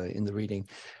evident in the reading.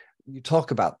 You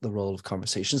talk about the role of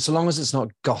conversation, so long as it's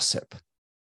not gossip.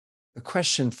 The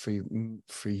question for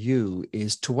you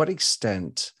is, to what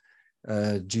extent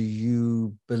do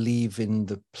you believe in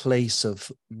the place of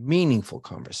meaningful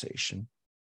conversation,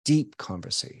 deep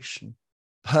conversation,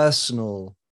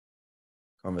 personal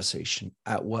conversation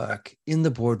at work, in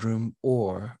the boardroom,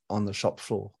 or on the shop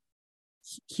floor?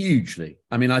 Hugely.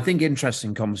 I mean, I think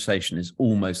interesting conversation is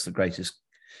almost the greatest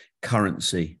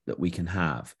currency that we can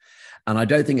have. And I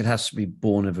don't think it has to be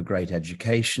born of a great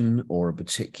education or a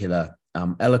particular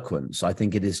eloquence. I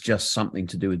think it is just something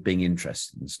to do with being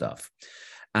interested in stuff.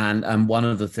 And one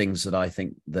of the things that I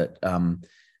think that,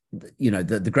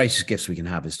 the greatest gifts we can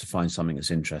have is to find something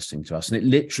that's interesting to us. And it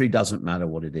literally doesn't matter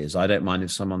what it is. I don't mind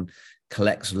if someone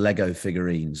collects Lego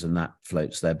figurines and that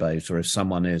floats their boat, or if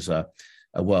someone is a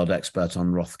world expert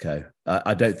on Rothko.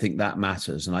 I don't think that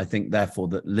matters. And I think, therefore,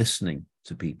 that listening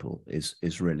to people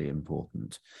is really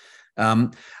important.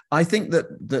 I think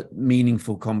that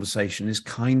meaningful conversation is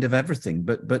kind of everything,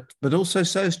 but also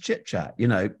so is chit chat.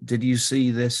 Did you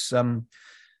see this?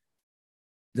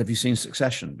 Have you seen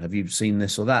Succession? Have you seen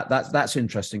this or that? That's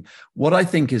interesting. What I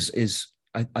think is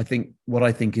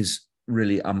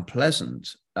really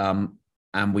unpleasant,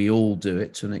 and we all do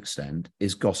it to an extent,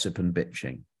 is gossip and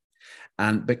bitching.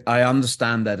 But I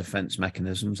understand their defense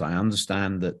mechanisms. I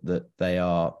understand that they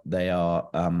are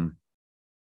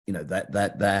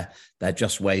they're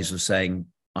just ways of saying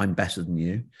I'm better than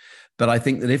you. But I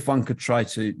think that if one could try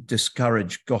to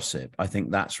discourage gossip, I think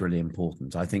that's really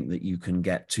important. I think that you can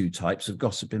get two types of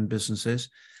gossip in businesses.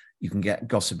 You can get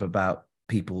gossip about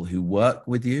people who work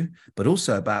with you, but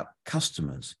also about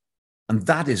customers. And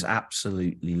that is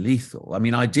absolutely lethal. I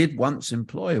mean, I did once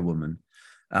employ a woman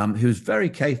who was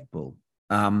very capable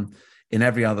in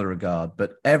every other regard,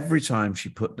 but every time she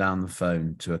put down the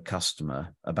phone to a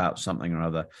customer about something or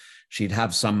other, she'd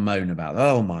have some moan about,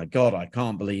 oh my God, I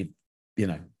can't believe,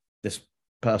 this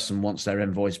person wants their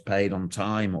invoice paid on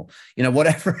time, or,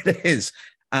 whatever it is.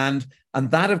 And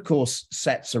that, of course,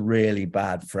 sets a really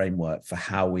bad framework for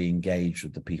how we engage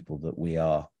with the people that we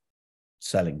are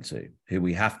selling to, who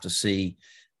we have to see,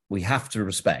 we have to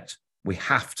respect. We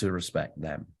have to respect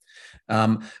them.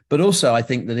 But also, I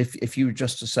think that if you were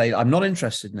just to say, I'm not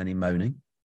interested in any moaning,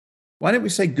 why don't we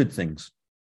say good things?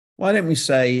 Why don't we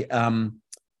say,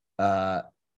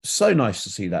 so nice to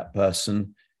see that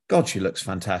person. God, she looks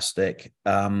fantastic.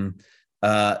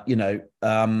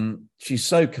 She's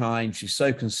so kind. She's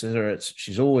so considerate.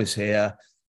 She's always here.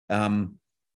 Someone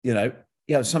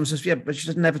says, yeah, but she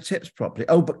doesn't never tips properly.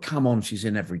 Oh, but come on, she's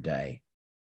in every day,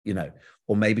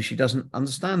 or maybe she doesn't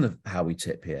understand how we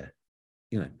tip here.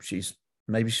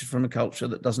 Maybe she's from a culture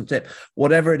that doesn't tip.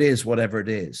 Whatever it is.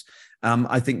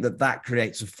 I think that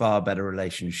creates a far better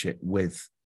relationship with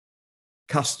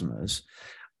customers.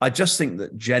 I just think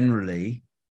that generally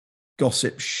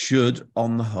gossip should,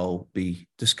 on the whole, be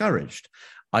discouraged.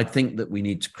 I think that we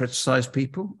need to criticize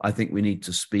people. I think we need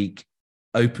to speak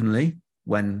openly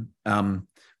when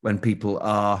people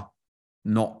are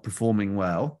not performing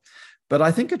well. But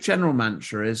I think a general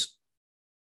mantra is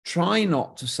try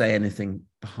not to say anything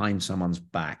behind someone's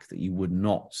back that you would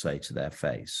not say to their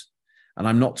face. And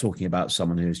I'm not talking about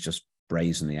someone who's just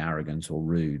brazenly arrogant or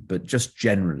rude, but just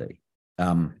generally.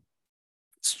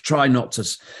 Try not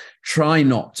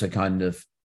to kind of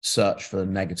search for the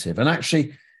negative. And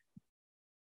actually,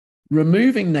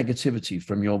 removing negativity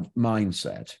from your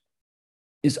mindset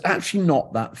is actually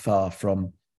not that far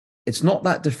from, it's not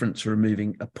that different to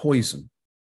removing a poison.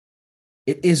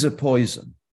 It is a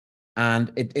poison,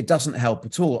 and it doesn't help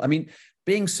at all. I mean,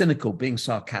 being cynical, being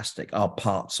sarcastic are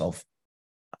parts of,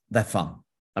 they're fun.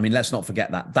 I mean, let's not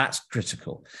forget that. That's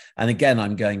critical. And again,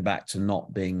 I'm going back to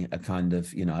not being a kind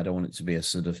of, I don't want it to be a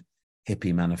sort of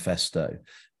hippie manifesto.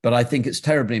 But I think it's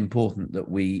terribly important that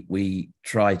we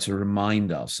try to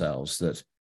remind ourselves that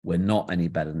we're not any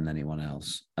better than anyone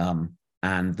else,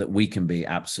 and that we can be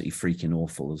absolutely freaking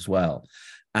awful as well.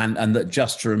 And that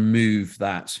just to remove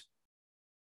that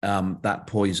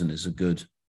poison is a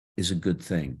good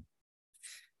thing.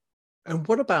 And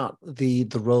what about the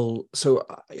role? So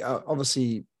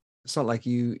obviously, it's not like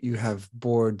you have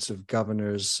boards of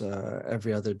governors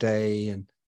every other day,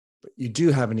 but you do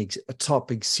have a top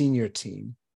big senior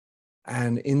team.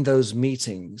 And in those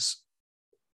meetings,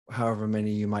 however many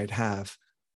you might have,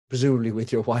 presumably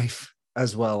with your wife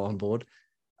as well on board,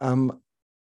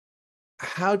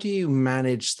 how do you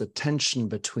manage the tension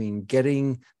between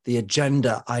getting the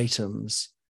agenda items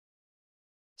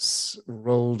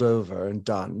rolled over and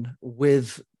done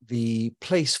with the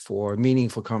place for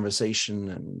meaningful conversation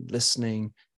and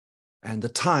listening and the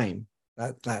time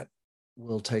that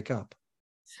will take up?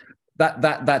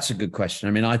 That's a good question.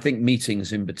 I mean, I think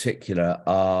meetings in particular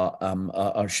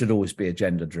are should always be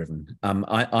agenda driven.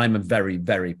 I'm a very,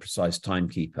 very precise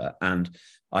timekeeper, and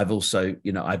I've also,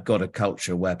 I've got a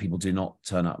culture where people do not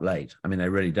turn up late. I mean, they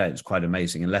really don't. It's quite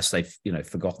amazing, unless they've,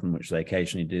 forgotten, which they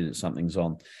occasionally do, that something's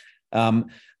on.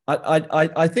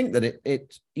 I think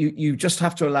that you just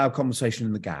have to allow conversation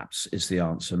in the gaps is the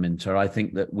answer, Minter. I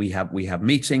think that we have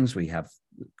meetings, we have,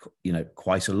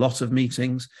 quite a lot of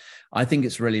meetings. I think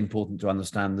it's really important to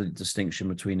understand the distinction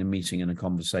between a meeting and a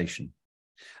conversation.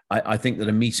 I think that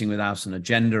a meeting without an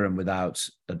agenda and without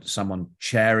someone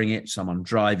chairing it, someone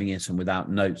driving it, and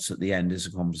without notes at the end is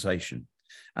a conversation.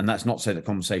 And that's not to say that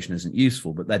conversation isn't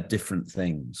useful, but they're different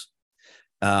things.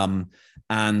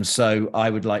 And so I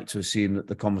would like to assume that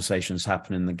the conversations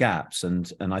happen in the gaps. And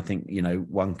I think,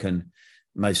 one can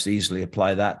most easily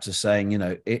apply that to saying,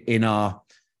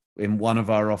 in one of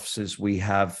our offices,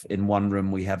 in one room,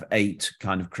 we have 8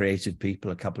 kind of creative people,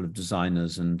 a couple of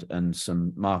designers and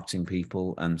some marketing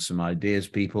people and some ideas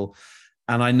people.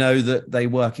 And I know that they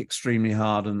work extremely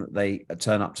hard and that they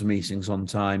turn up to meetings on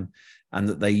time and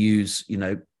that they use,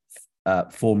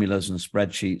 formulas and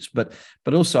spreadsheets, but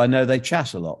also I know they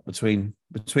chat a lot between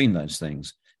those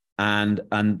things. And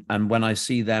when I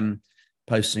see them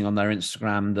posting on their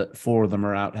Instagram that 4 of them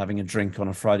are out having a drink on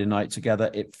a Friday night together,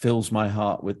 it fills my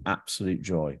heart with absolute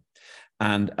joy.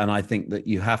 And I think that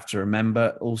you have to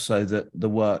remember also that the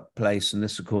workplace, and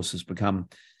this of course has become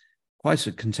quite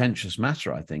a contentious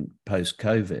matter, I think,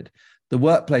 post-COVID, the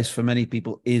workplace for many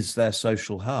people is their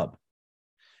social hub.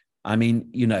 I mean,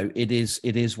 it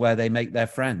is where they make their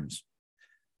friends.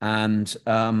 And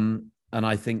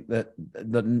I think that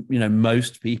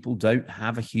most people don't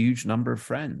have a huge number of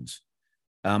friends.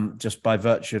 Just by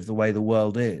virtue of the way the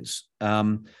world is.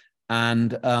 And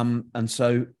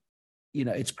so,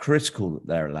 it's critical that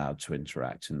they're allowed to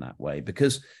interact in that way,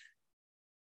 because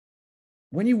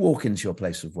when you walk into your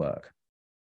place of work,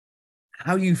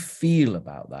 how you feel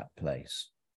about that place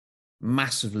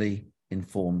massively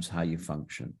informs how you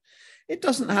function. It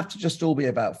doesn't have to just all be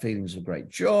about feelings of great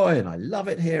joy and I love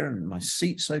it here and my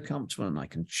seat's so comfortable and I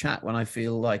can chat when I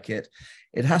feel like it.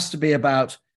 It has to be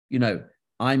about,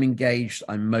 I'm engaged,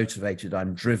 I'm motivated,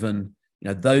 I'm driven.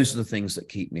 Those are the things that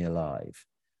keep me alive.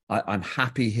 I'm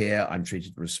happy here. I'm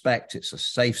treated with respect. It's a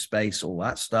safe space, all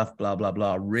that stuff, blah, blah,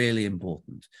 blah, really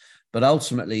important. But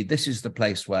ultimately, this is the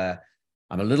place where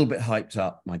I'm a little bit hyped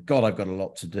up. My God, I've got a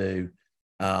lot to do.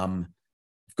 I've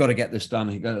got to get this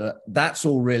done. That's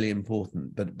all really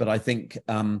important. But I think,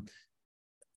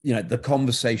 the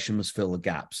conversation must fill the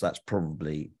gaps. That's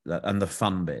probably, and the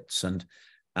fun bits. And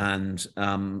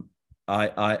I'm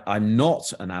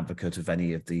not an advocate of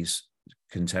any of these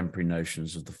contemporary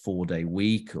notions of the 4-day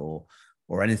week or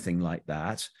anything like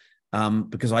that,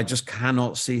 because I just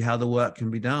cannot see how the work can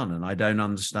be done. And I don't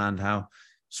understand how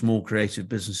small creative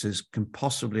businesses can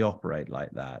possibly operate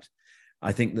like that.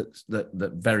 I think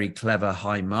that very clever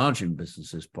high margin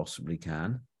businesses possibly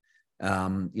can.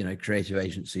 Creative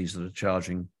agencies that are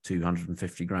charging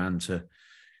 250 grand to,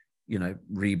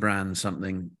 rebrand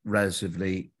something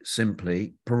relatively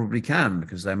simply probably can,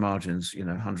 because their margins,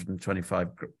 125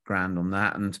 grand on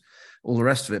that and all the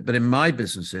rest of it. But in my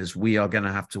businesses, we are going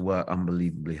to have to work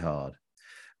unbelievably hard.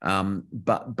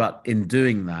 But in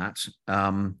doing that,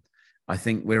 I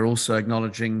think we're also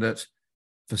acknowledging that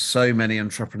for so many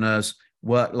entrepreneurs,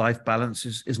 work-life balance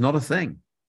is not a thing.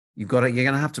 You're going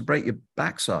to have to break your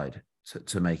backside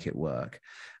to make it work.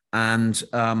 And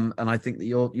I think that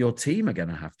your team are going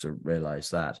to have to realize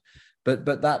that. But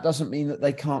that doesn't mean that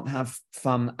they can't have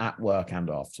fun at work and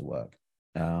after work.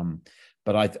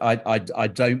 But I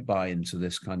don't buy into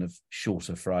this kind of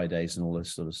shorter Fridays and all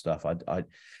this sort of stuff.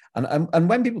 And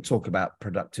when people talk about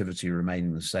productivity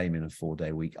remaining the same in a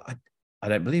 4-day week, I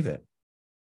don't believe it.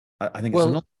 I think it's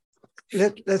not.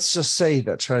 Let's just say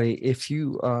that, Charlie, if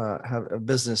you have a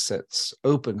business that's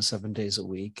open 7 days a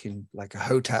week in like a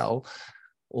hotel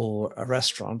or a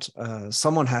restaurant,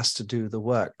 someone has to do the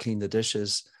work, clean the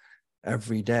dishes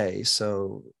every day.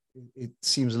 So it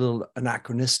seems a little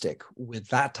anachronistic with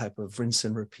that type of rinse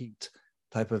and repeat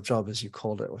type of job, as you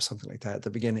called it, or something like that at the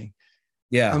beginning.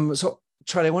 Yeah. So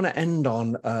Charlie, I want to end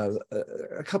on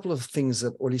a couple of things or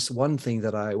at least one thing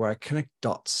where I connect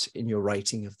dots in your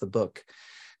writing of the book.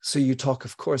 So you talk,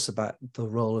 of course, about the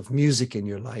role of music in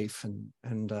your life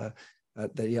and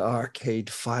the Arcade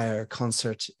Fire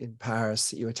concert in Paris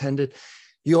that you attended.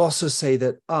 You also say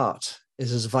that art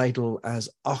is as vital as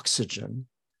oxygen.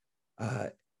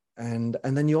 And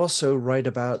then you also write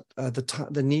about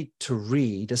the need to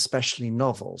read, especially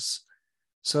novels.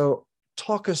 So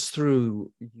talk us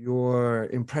through your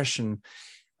impression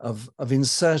of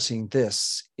inserting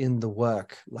this in the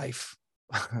work life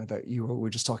that you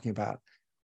were just talking about.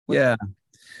 Yeah.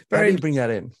 How do you bring that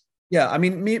in? Yeah, I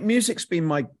mean, music's been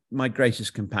my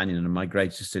greatest companion and my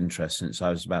greatest interest since I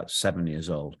was about 7 years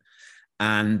old.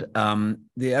 And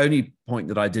the only point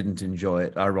that I didn't enjoy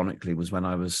it, ironically, was when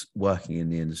I was working in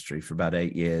the industry for about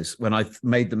 8 years, when I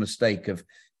made the mistake of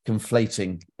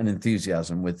conflating an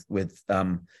enthusiasm with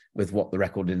what the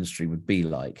record industry would be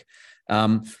like.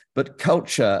 But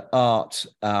culture, art,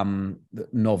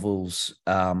 novels,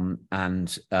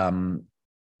 and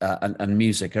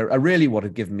music are really what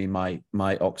have given me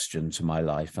my oxygen to my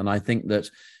life. And I think that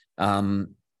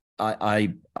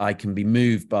I can be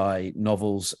moved by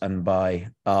novels and by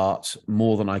art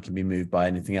more than I can be moved by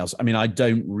anything else. I mean, I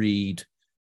don't read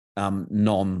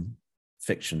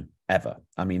non-fiction ever.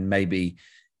 I mean, maybe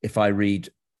if I read,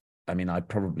 I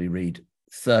probably read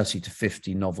 30 to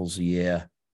 50 novels a year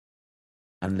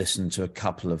and listen to a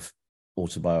couple of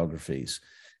autobiographies.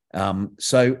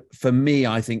 So for me,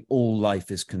 I think all life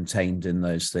is contained in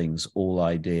those things, all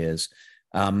ideas.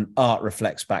 Art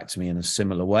reflects back to me in a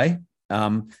similar way.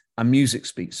 And music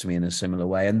speaks to me in a similar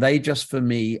way. And they just, for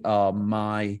me, are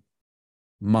my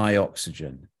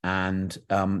oxygen. And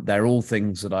they're all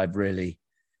things that I've really,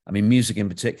 music in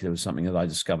particular was something that I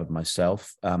discovered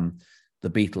myself. The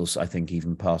Beatles, I think,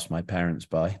 even passed my parents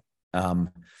by.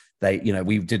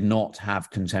 We did not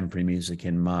have contemporary music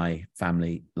in my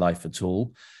family life at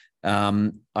all.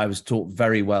 I was taught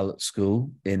very well at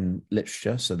school in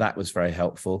literature, so that was very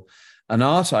helpful. And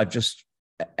art, I've just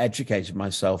educated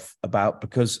myself about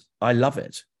because I love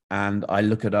it. And I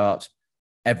look at art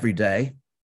every day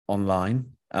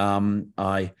online.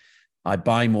 I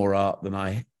buy more art than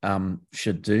I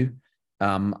should do.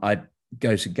 I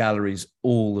go to galleries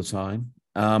all the time.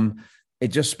 It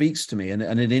just speaks to me and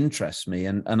it interests me.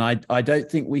 And I don't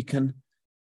think we can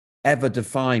ever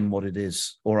define what it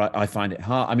is, or I find it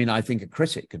hard. I think a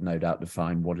critic could no doubt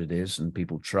define what it is, and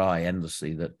people try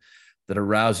endlessly that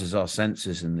arouses our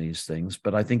senses in these things.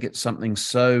 But I think it's something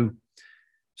so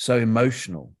so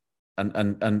emotional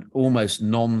and almost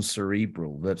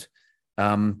non-cerebral that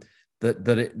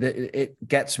it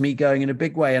gets me going in a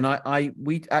big way. And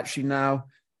we actually now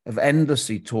have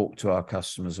endlessly talked to our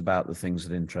customers about the things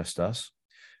that interest us.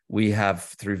 We have,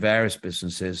 through various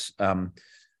businesses,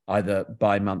 either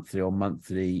bi-monthly or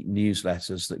monthly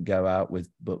newsletters that go out with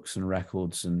books and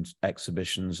records and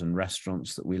exhibitions and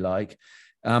restaurants that we like.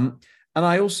 And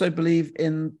I also believe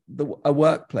in a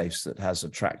workplace that has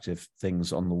attractive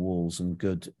things on the walls and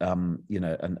good, and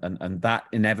that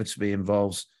inevitably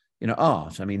involves,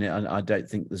 art. I mean, I don't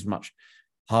think there's much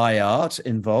high art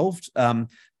involved,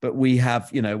 but we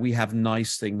have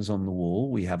nice things on the wall.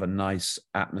 We have a nice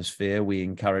atmosphere. We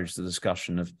encourage the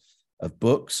discussion of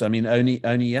books. I mean,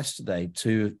 only yesterday,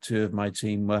 two of my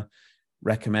team were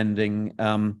recommending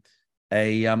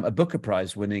a Booker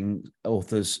Prize winning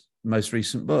author's most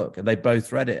recent book, and they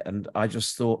both read it. And I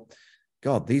just thought,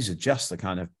 God, these are just the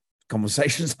kind of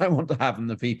conversations I want to have in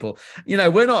the people.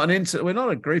 We're not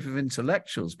a group of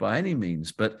intellectuals by any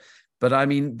means, but I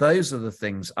mean, those are the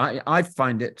things. I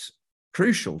find it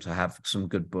crucial to have some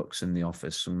good books in the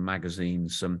office, some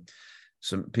magazines, some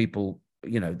people,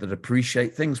 that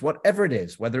appreciate things, whatever it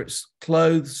is, whether it's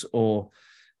clothes or,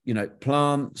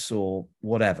 plants or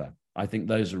whatever. I think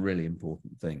those are really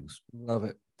important things. Love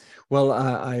it. Well,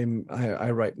 I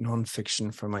write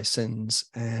nonfiction for my sins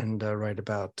and write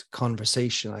about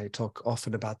conversation. I talk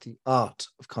often about the art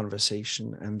of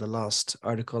conversation. And the last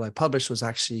article I published was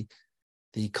actually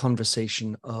the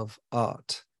conversation of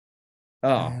art.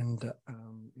 And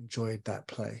enjoyed that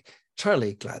play.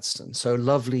 Charlie Gladstone, so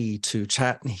lovely to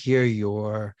chat and hear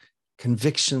your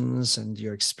convictions and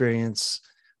your experience,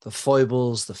 the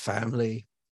foibles, the family,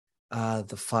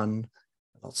 the fun,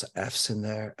 lots of F's in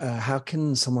there. How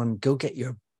can someone go get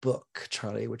your book,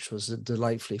 Charlie, which was a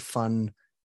delightfully fun,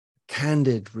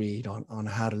 candid read on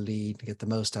how to lead and get the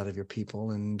most out of your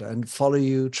people and follow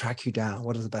you, track you down?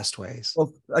 What are the best ways?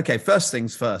 Well, okay, first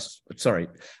things first. Sorry.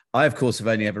 I, of course, have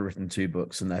only ever written 2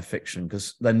 books, and they're fiction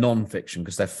because they're non-fiction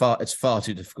because it's far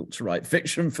too difficult to write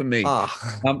fiction for me. But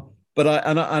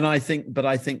I think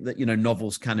that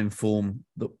novels can inform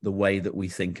the way that we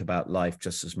think about life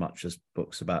just as much as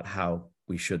books about how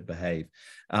we should behave.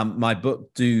 My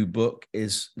book, Do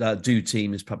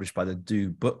Team, is published by the Do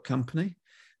Book Company.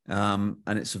 And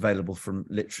it's available from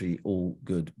literally all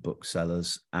good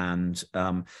booksellers. And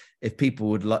if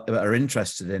people are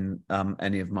interested in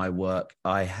any of my work,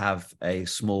 I have a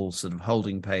small sort of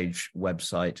holding page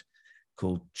website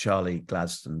called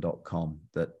charliegladstone.com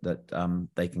that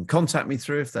they can contact me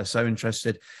through if they're so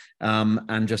interested,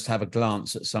 and just have a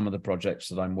glance at some of the projects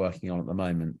that I'm working on at the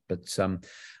moment. But I'm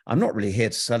not really here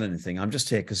to sell anything. I'm just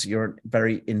here because you're a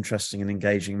very interesting and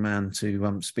engaging man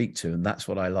to speak to, and that's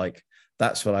what I like.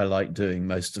 That's what I like doing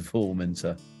most of all,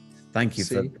 Minter. Thank you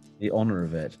for the honor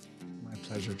of it. My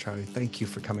pleasure, Charlie. Thank you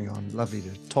for coming on. Lovely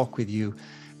to talk with you,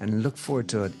 and look forward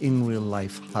to an in real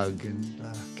life hug and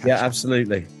catch up.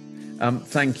 Absolutely.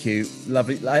 Thank you.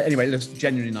 Lovely. Anyway, it looks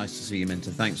genuinely nice to see you, Minter.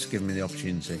 Thanks for giving me the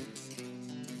opportunity.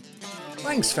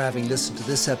 Thanks for having listened to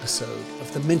this episode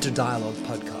of the Minter Dialogue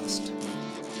podcast.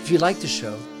 If you like the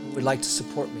show and would like to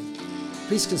support me,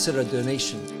 please consider a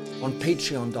donation on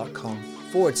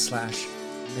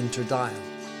patreon.com/MinterDial.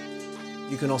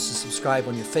 You can also subscribe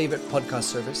on your favorite podcast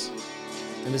service.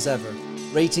 And as ever,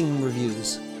 rating and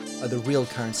reviews are the real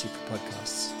currency for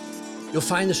podcasts. You'll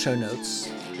find the show notes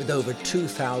with over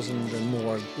 2,000 and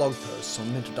more blog posts on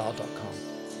MinterDial.com.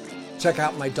 Check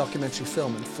out my documentary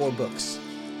film and 4 books,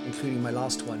 including my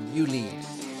last one, You Lead,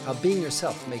 How Being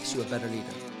Yourself Makes You a Better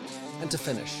Leader. And to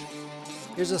finish,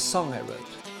 here's a song I wrote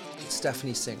with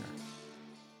Stephanie Singer,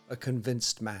 A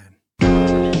Convinced Man.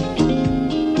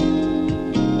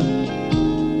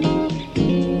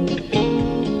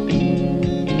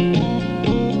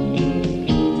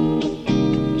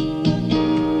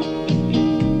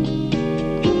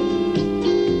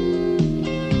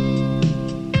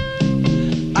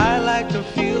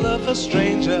 A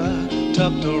stranger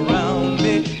tucked around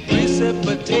me,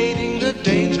 precipitating the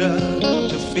danger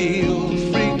to feel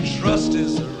free. Trust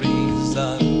is the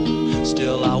reason,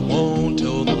 still I won't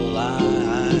toe the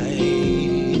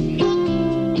line.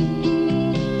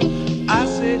 I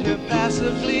sit here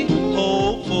passively,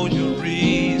 hope for your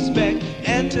respect,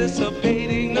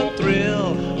 anticipating the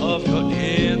thrill of your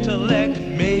intellect.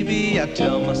 Maybe I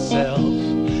tell myself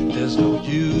there's no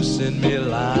use in me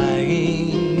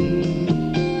lying.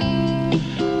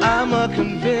 I'm a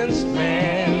convinced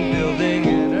man, building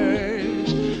an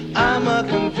urge. I'm a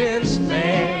convinced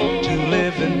man, to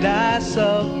live and die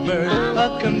submerged.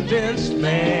 A convinced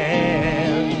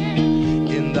man,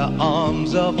 in the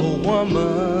arms of a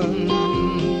woman.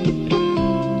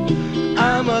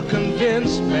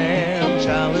 convinced man,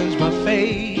 challenge my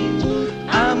fate.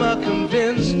 I'm a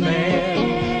convinced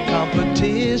man,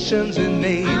 competition's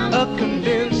innate. A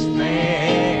convinced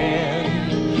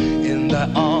man, in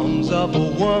the arms of a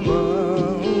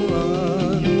woman.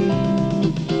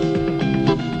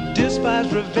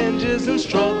 Despise revenges and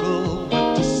struggle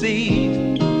with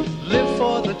deceit. Live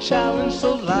for the challenge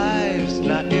so life's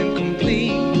not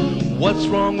incomplete. What's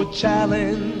wrong with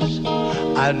challenge?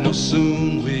 I know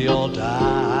soon we all die.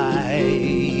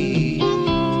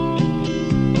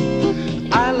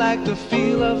 I like the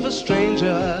feel of a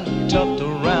stranger tucked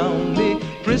around me,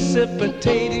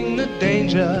 precipitating the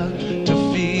danger.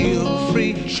 To feel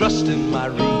free, trust in my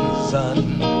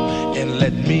reason, and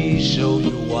let me show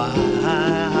you why.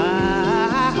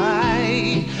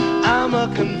 I'm a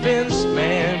convinced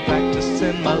man,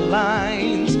 practicing my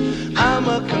lines. I'm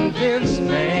a convinced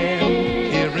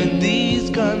man, here in these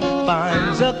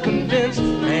confines. A convinced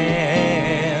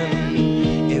man,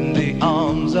 in the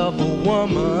arms of a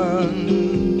woman.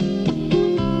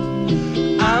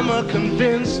 I'm a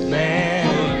convinced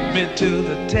man, admit to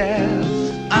the test.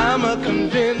 I'm a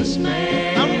convinced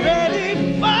man, I'm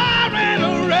ready for an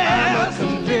arrest. I'm a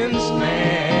convinced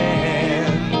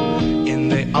man, in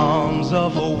the arms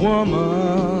of a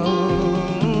woman.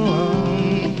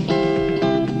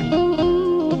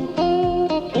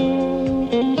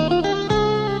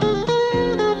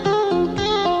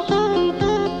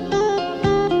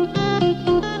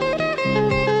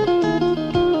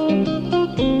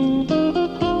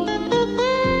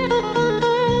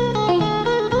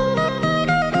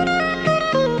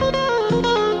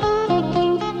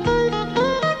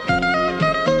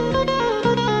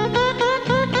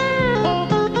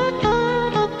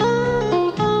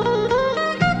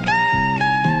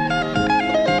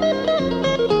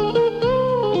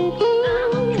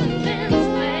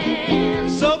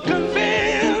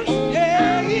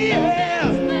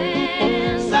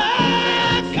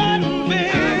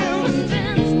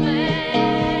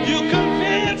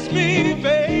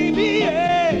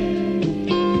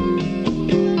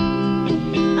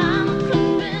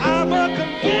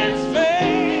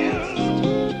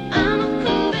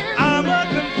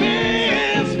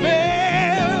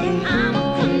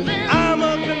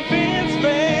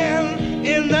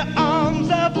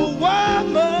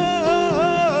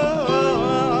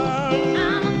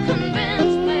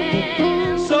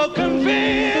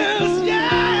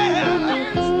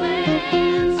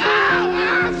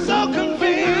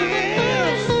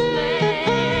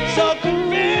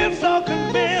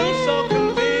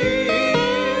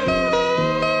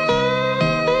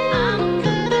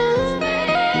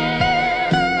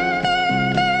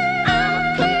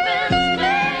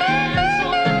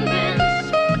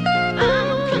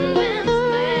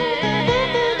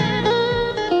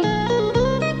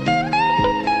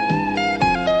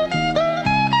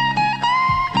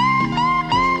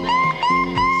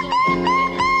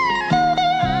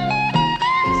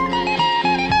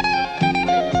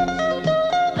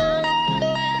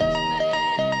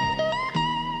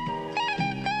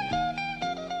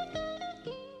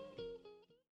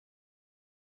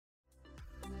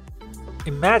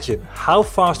 Imagine how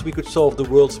fast we could solve the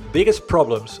world's biggest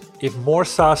problems if more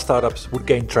SaaS startups would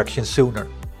gain traction sooner.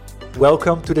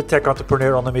 Welcome to the Tech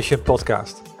Entrepreneur on a Mission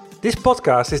podcast. This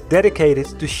podcast is dedicated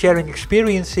to sharing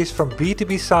experiences from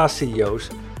B2B SaaS CEOs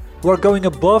who are going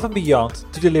above and beyond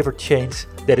to deliver change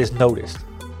that is noticed.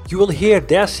 You will hear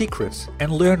their secrets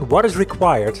and learn what is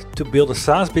required to build a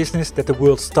SaaS business that the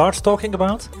world starts talking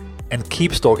about and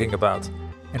keeps talking about,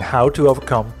 and how to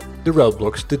overcome the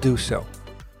roadblocks to do so.